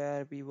position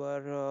where we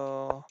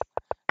were.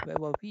 Where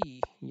were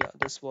we? Yeah,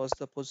 this was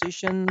the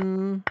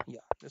position. Yeah,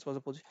 this was the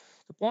position.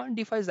 So pawn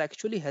d5 is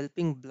actually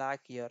helping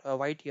black here,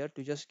 white here,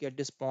 to just get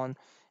this pawn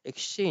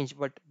exchange.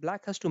 But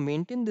black has to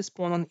maintain this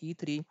pawn on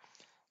e3,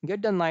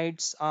 get the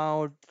knights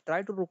out,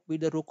 try to rook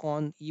with the rook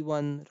on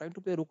e1, try to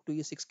play rook to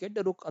e6, get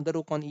the rook other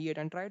rook on e8,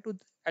 and try to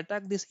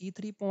attack this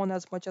e3 pawn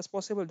as much as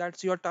possible.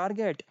 That's your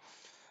target.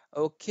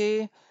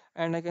 Okay,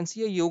 and I can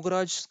see a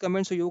Yogaraj's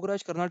comment. So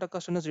Yogaraj,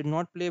 Karnataka Stunners did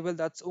not play well.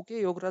 That's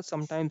okay, Yogaraj.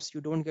 Sometimes you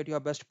don't get your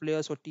best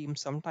players or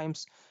teams.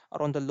 Sometimes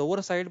are on the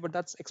lower side, but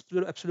that's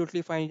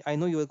absolutely fine. I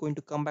know you are going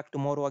to come back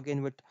tomorrow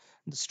again with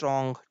the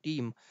strong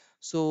team.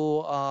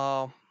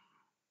 So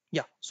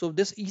yeah, so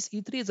this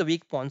e3 is a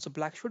weak pawn. So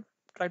black should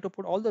try to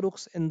put all the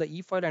rooks in the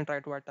e file and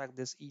try to attack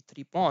this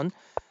e3 pawn.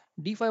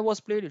 d5 was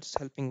played. It's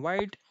helping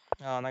white.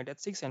 Knight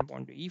h6 and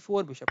pawn to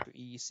e4, bishop to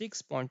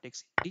e6, pawn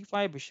takes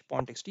d5, bishop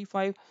pawn takes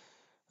d5.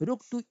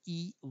 Rook to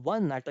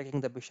e1,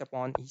 attacking the bishop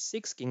on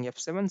e6, king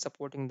f7,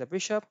 supporting the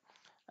bishop,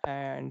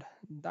 and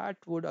that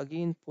would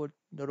again put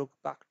the rook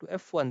back to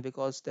f1,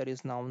 because there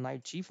is now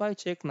knight g5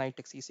 check, knight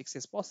takes e6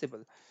 is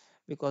possible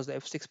because the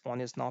f6 pawn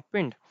is now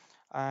pinned.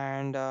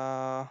 And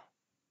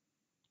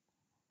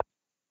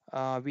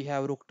we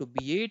have rook to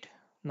b8,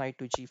 knight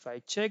to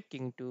g5 check,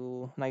 king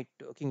to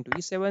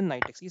e7,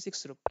 knight takes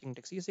e6, rook king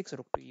takes e6,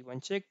 rook to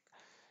e1 check,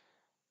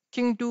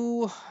 king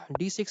to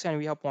d6, and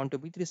we have pawn to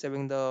b3,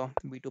 saving the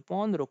b2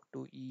 pawn, rook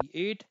to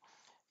e8.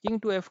 King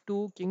to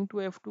f2, king to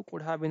f2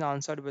 could have been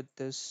answered with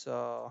this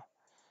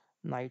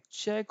knight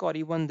check, or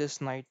even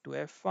this knight to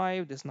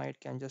f5. This knight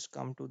can just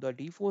come to the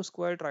d4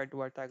 square, try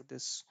to attack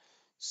this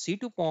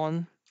c2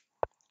 pawn.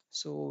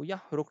 So yeah,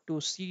 rook to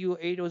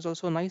cu8 was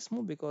also a nice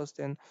move, because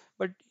then,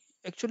 but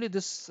actually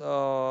this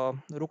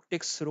rook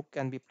takes rook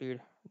can be played.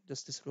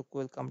 Just this rook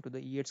will come to the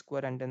e8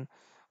 square, and then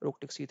rook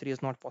takes c3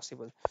 is not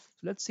possible.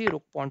 So let's see,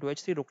 rook pawn to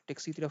h3, rook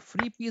takes c3, a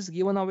free piece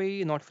given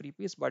away, not free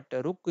piece, but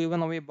a rook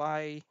given away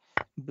by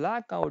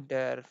black out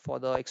there for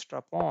the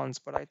extra pawns.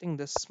 But I think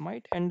this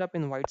might end up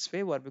in white's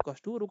favor, because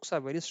two rooks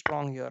are very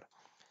strong here.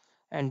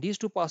 And these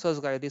two passes,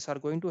 guys, these are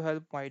going to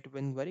help white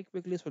win very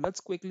quickly. So let's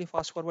quickly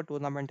fast forward.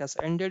 Tournament has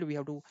ended. We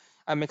have to.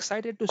 I'm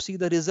excited to see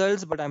the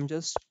results, but I'm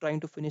just trying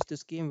to finish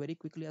this game very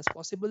quickly as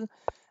possible.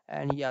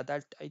 And yeah,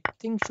 that I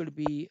think should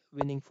be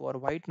winning for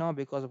white now,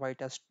 because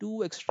white has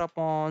two extra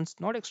pawns,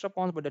 not extra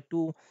pawns, but the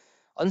two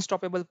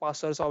unstoppable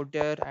passers out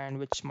there, and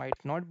which might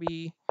not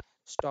be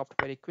stopped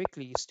very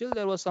quickly. Still,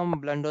 there were some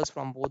blunders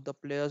from both the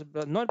players,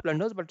 but not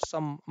blunders, but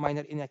some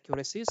minor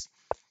inaccuracies,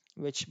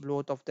 which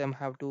both of them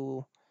have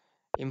to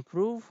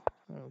improve.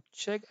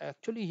 Check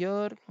actually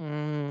here.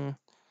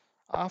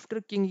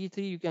 After king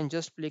e3, you can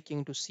just play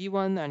king to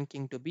c1 and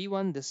king to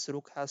b1. This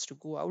rook has to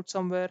go out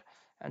somewhere,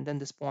 and then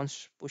this pawn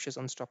push is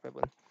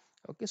unstoppable.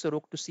 Okay, so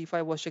rook to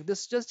c5 was checked.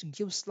 This just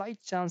gives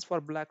slight chance for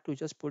black to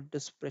just put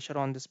this pressure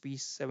on this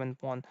b7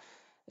 pawn.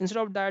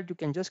 Instead of that, you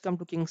can just come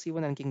to king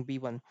c1 and king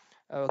b1.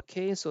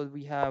 Okay, so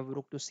we have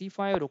rook to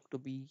c5, rook to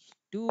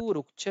b2,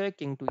 rook check,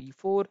 king to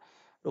e4,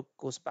 rook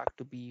goes back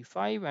to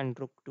b5, and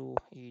rook to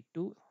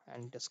a2,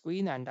 and the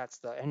queen, and that's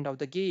the end of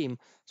the game.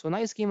 So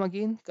nice game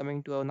again,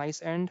 coming to a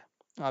nice end.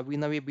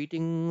 Winaway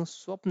beating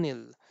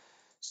Swapnil.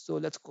 So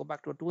let's go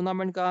back to a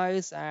tournament,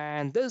 guys.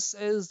 And this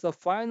is the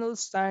final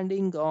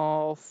standing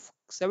of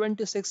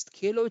 76th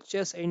Khelo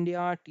Chess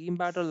India team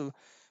battle.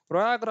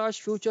 Prayagraj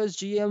Futures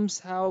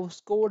GMs have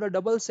scored a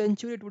double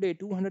century today,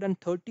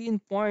 213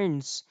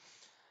 points.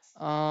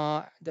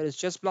 There is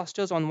Chess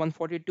Blasters on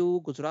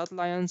 142, Gujarat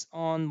Lions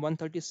on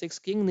 136.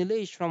 King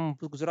Nilesh from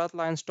Gujarat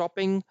Lions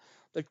topping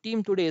the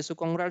team today. So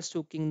congrats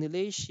to King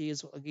Nilesh. He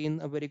is again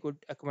a very good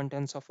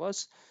acquaintance of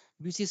us.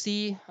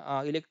 BCC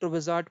Electro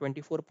Wizard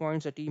 24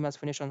 points. The team has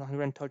finished on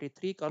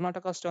 133.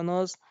 Karnataka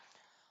Stunners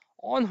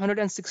on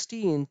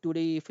 116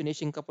 today,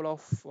 finishing couple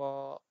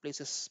of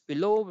places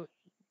below.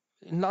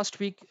 In last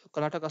week,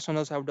 Karnataka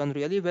Stunners have done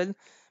really well,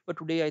 but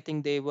today I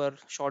think they were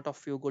short of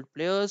few good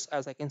players.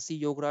 As I can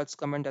see, Yograj's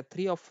comment that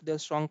three of their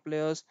strong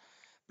players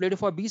played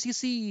for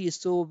BCC,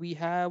 so we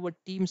have a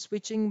team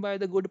switching by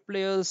the good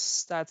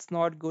players. That's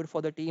not good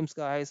for the teams,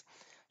 guys.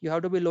 You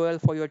have to be loyal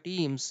for your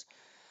teams.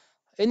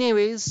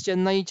 Anyways,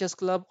 Chennai Chess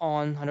Club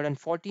on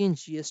 114,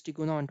 GST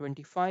Guna on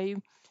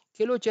 25,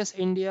 Kilo Chess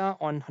India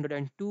on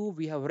 102.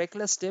 We have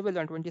Reckless Devil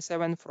on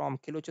 27 from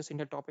Kilo Chess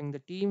India topping the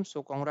team.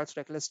 So congrats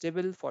Reckless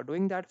Devil for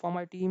doing that for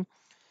my team.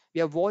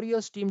 We have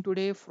Warriors team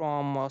today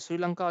from Sri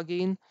Lanka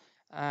again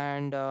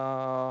and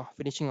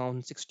finishing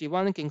on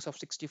 61, Kings of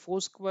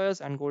 64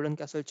 squares and Golden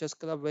Castle Chess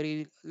Club.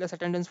 Very less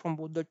attendance from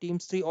both the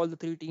teams, all the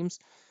three teams.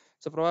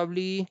 So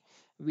probably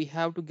we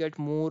have to get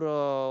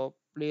more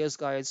players,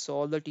 guys. So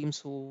all the teams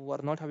who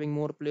are not having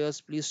more players,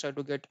 please try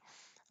to get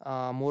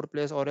more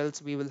players, or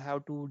else we will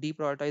have to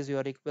deprioritize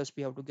your request.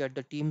 We have to get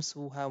the teams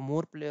who have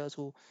more players,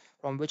 who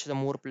from which the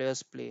more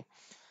players play.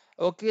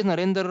 Okay,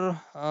 Narendra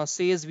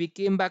says we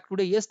came back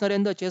today. Yes,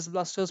 Narendra, Chess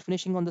Blasters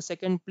finishing on the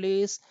second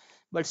place,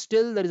 but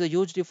still there is a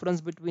huge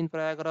difference between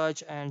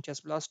Prayagraj and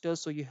Chess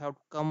Blasters. So you have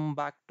to come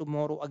back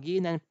tomorrow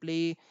again and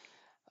play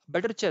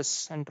better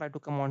chess and try to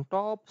come on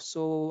top.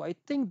 So I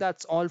think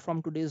that's all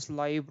from today's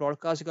live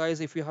broadcast,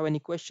 guys. If you have any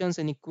questions,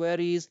 any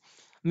queries,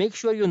 make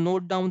sure you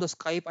note down the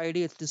Skype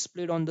ID. It's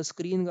displayed on the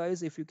screen,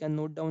 guys. If you can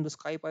note down the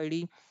Skype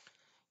ID,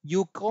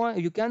 you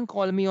can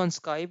call me on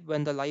Skype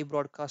when the live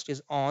broadcast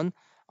is on.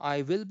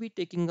 I will be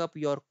taking up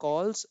your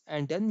calls,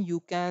 and then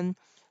you can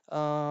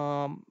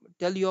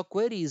tell your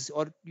queries,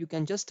 or you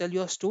can just tell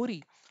your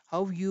story,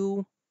 how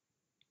you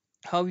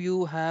have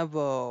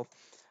you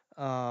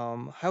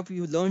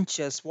learned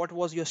chess, what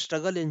was your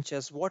struggle in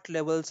chess, what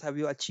levels have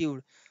you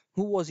achieved,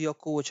 who was your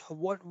coach.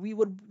 What we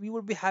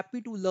would be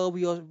happy to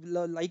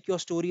like your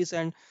stories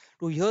and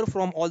to hear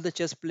from all the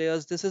chess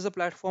players. This is a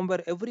platform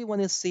where everyone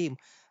is same,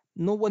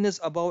 no one is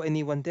above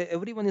anyone there,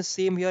 everyone is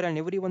same here and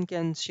everyone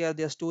can share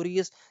their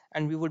stories,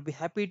 and we would be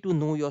happy to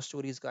know your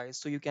stories, guys.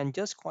 So you can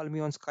just call me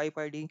on Skype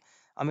ID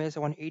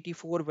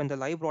Amaze184 when the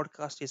live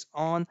broadcast is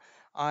on.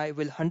 I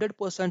will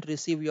 100%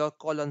 receive your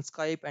call on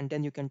Skype, and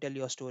then you can tell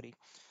your story.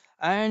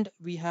 And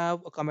we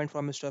have a comment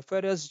from Mr.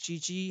 Ferris,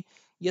 GG.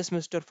 Yes,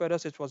 Mr.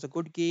 Ferris, it was a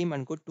good game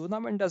and good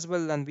tournament as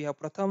well. And we have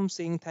Pratham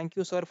saying, thank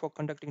you, sir, for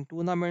conducting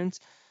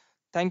tournaments.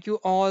 Thank you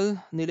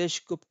all.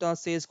 Nilesh Gupta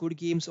says, good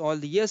games all.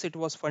 Yes, it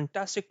was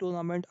fantastic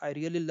tournament. I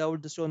really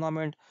loved this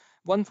tournament.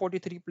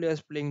 143 players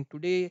playing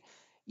today.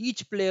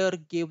 Each player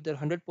gave their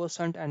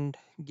 100% and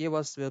gave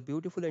us a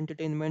beautiful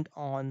entertainment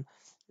on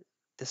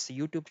this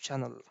YouTube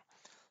channel.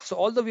 So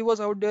all the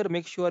viewers out there,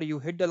 make sure you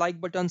hit the like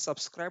button,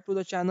 subscribe to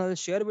the channel,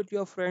 share with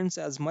your friends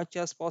as much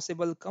as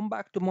possible. Come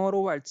back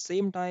tomorrow at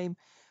same time.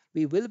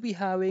 We will be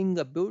having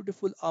a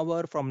beautiful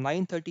hour from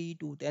 9:30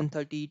 to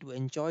 10:30 to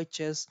enjoy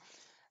chess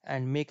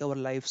and make our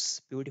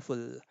lives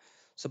beautiful.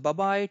 So bye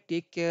bye,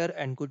 take care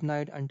and good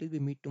night until we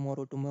meet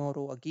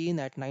tomorrow again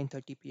at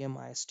 9:30 p.m.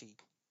 IST.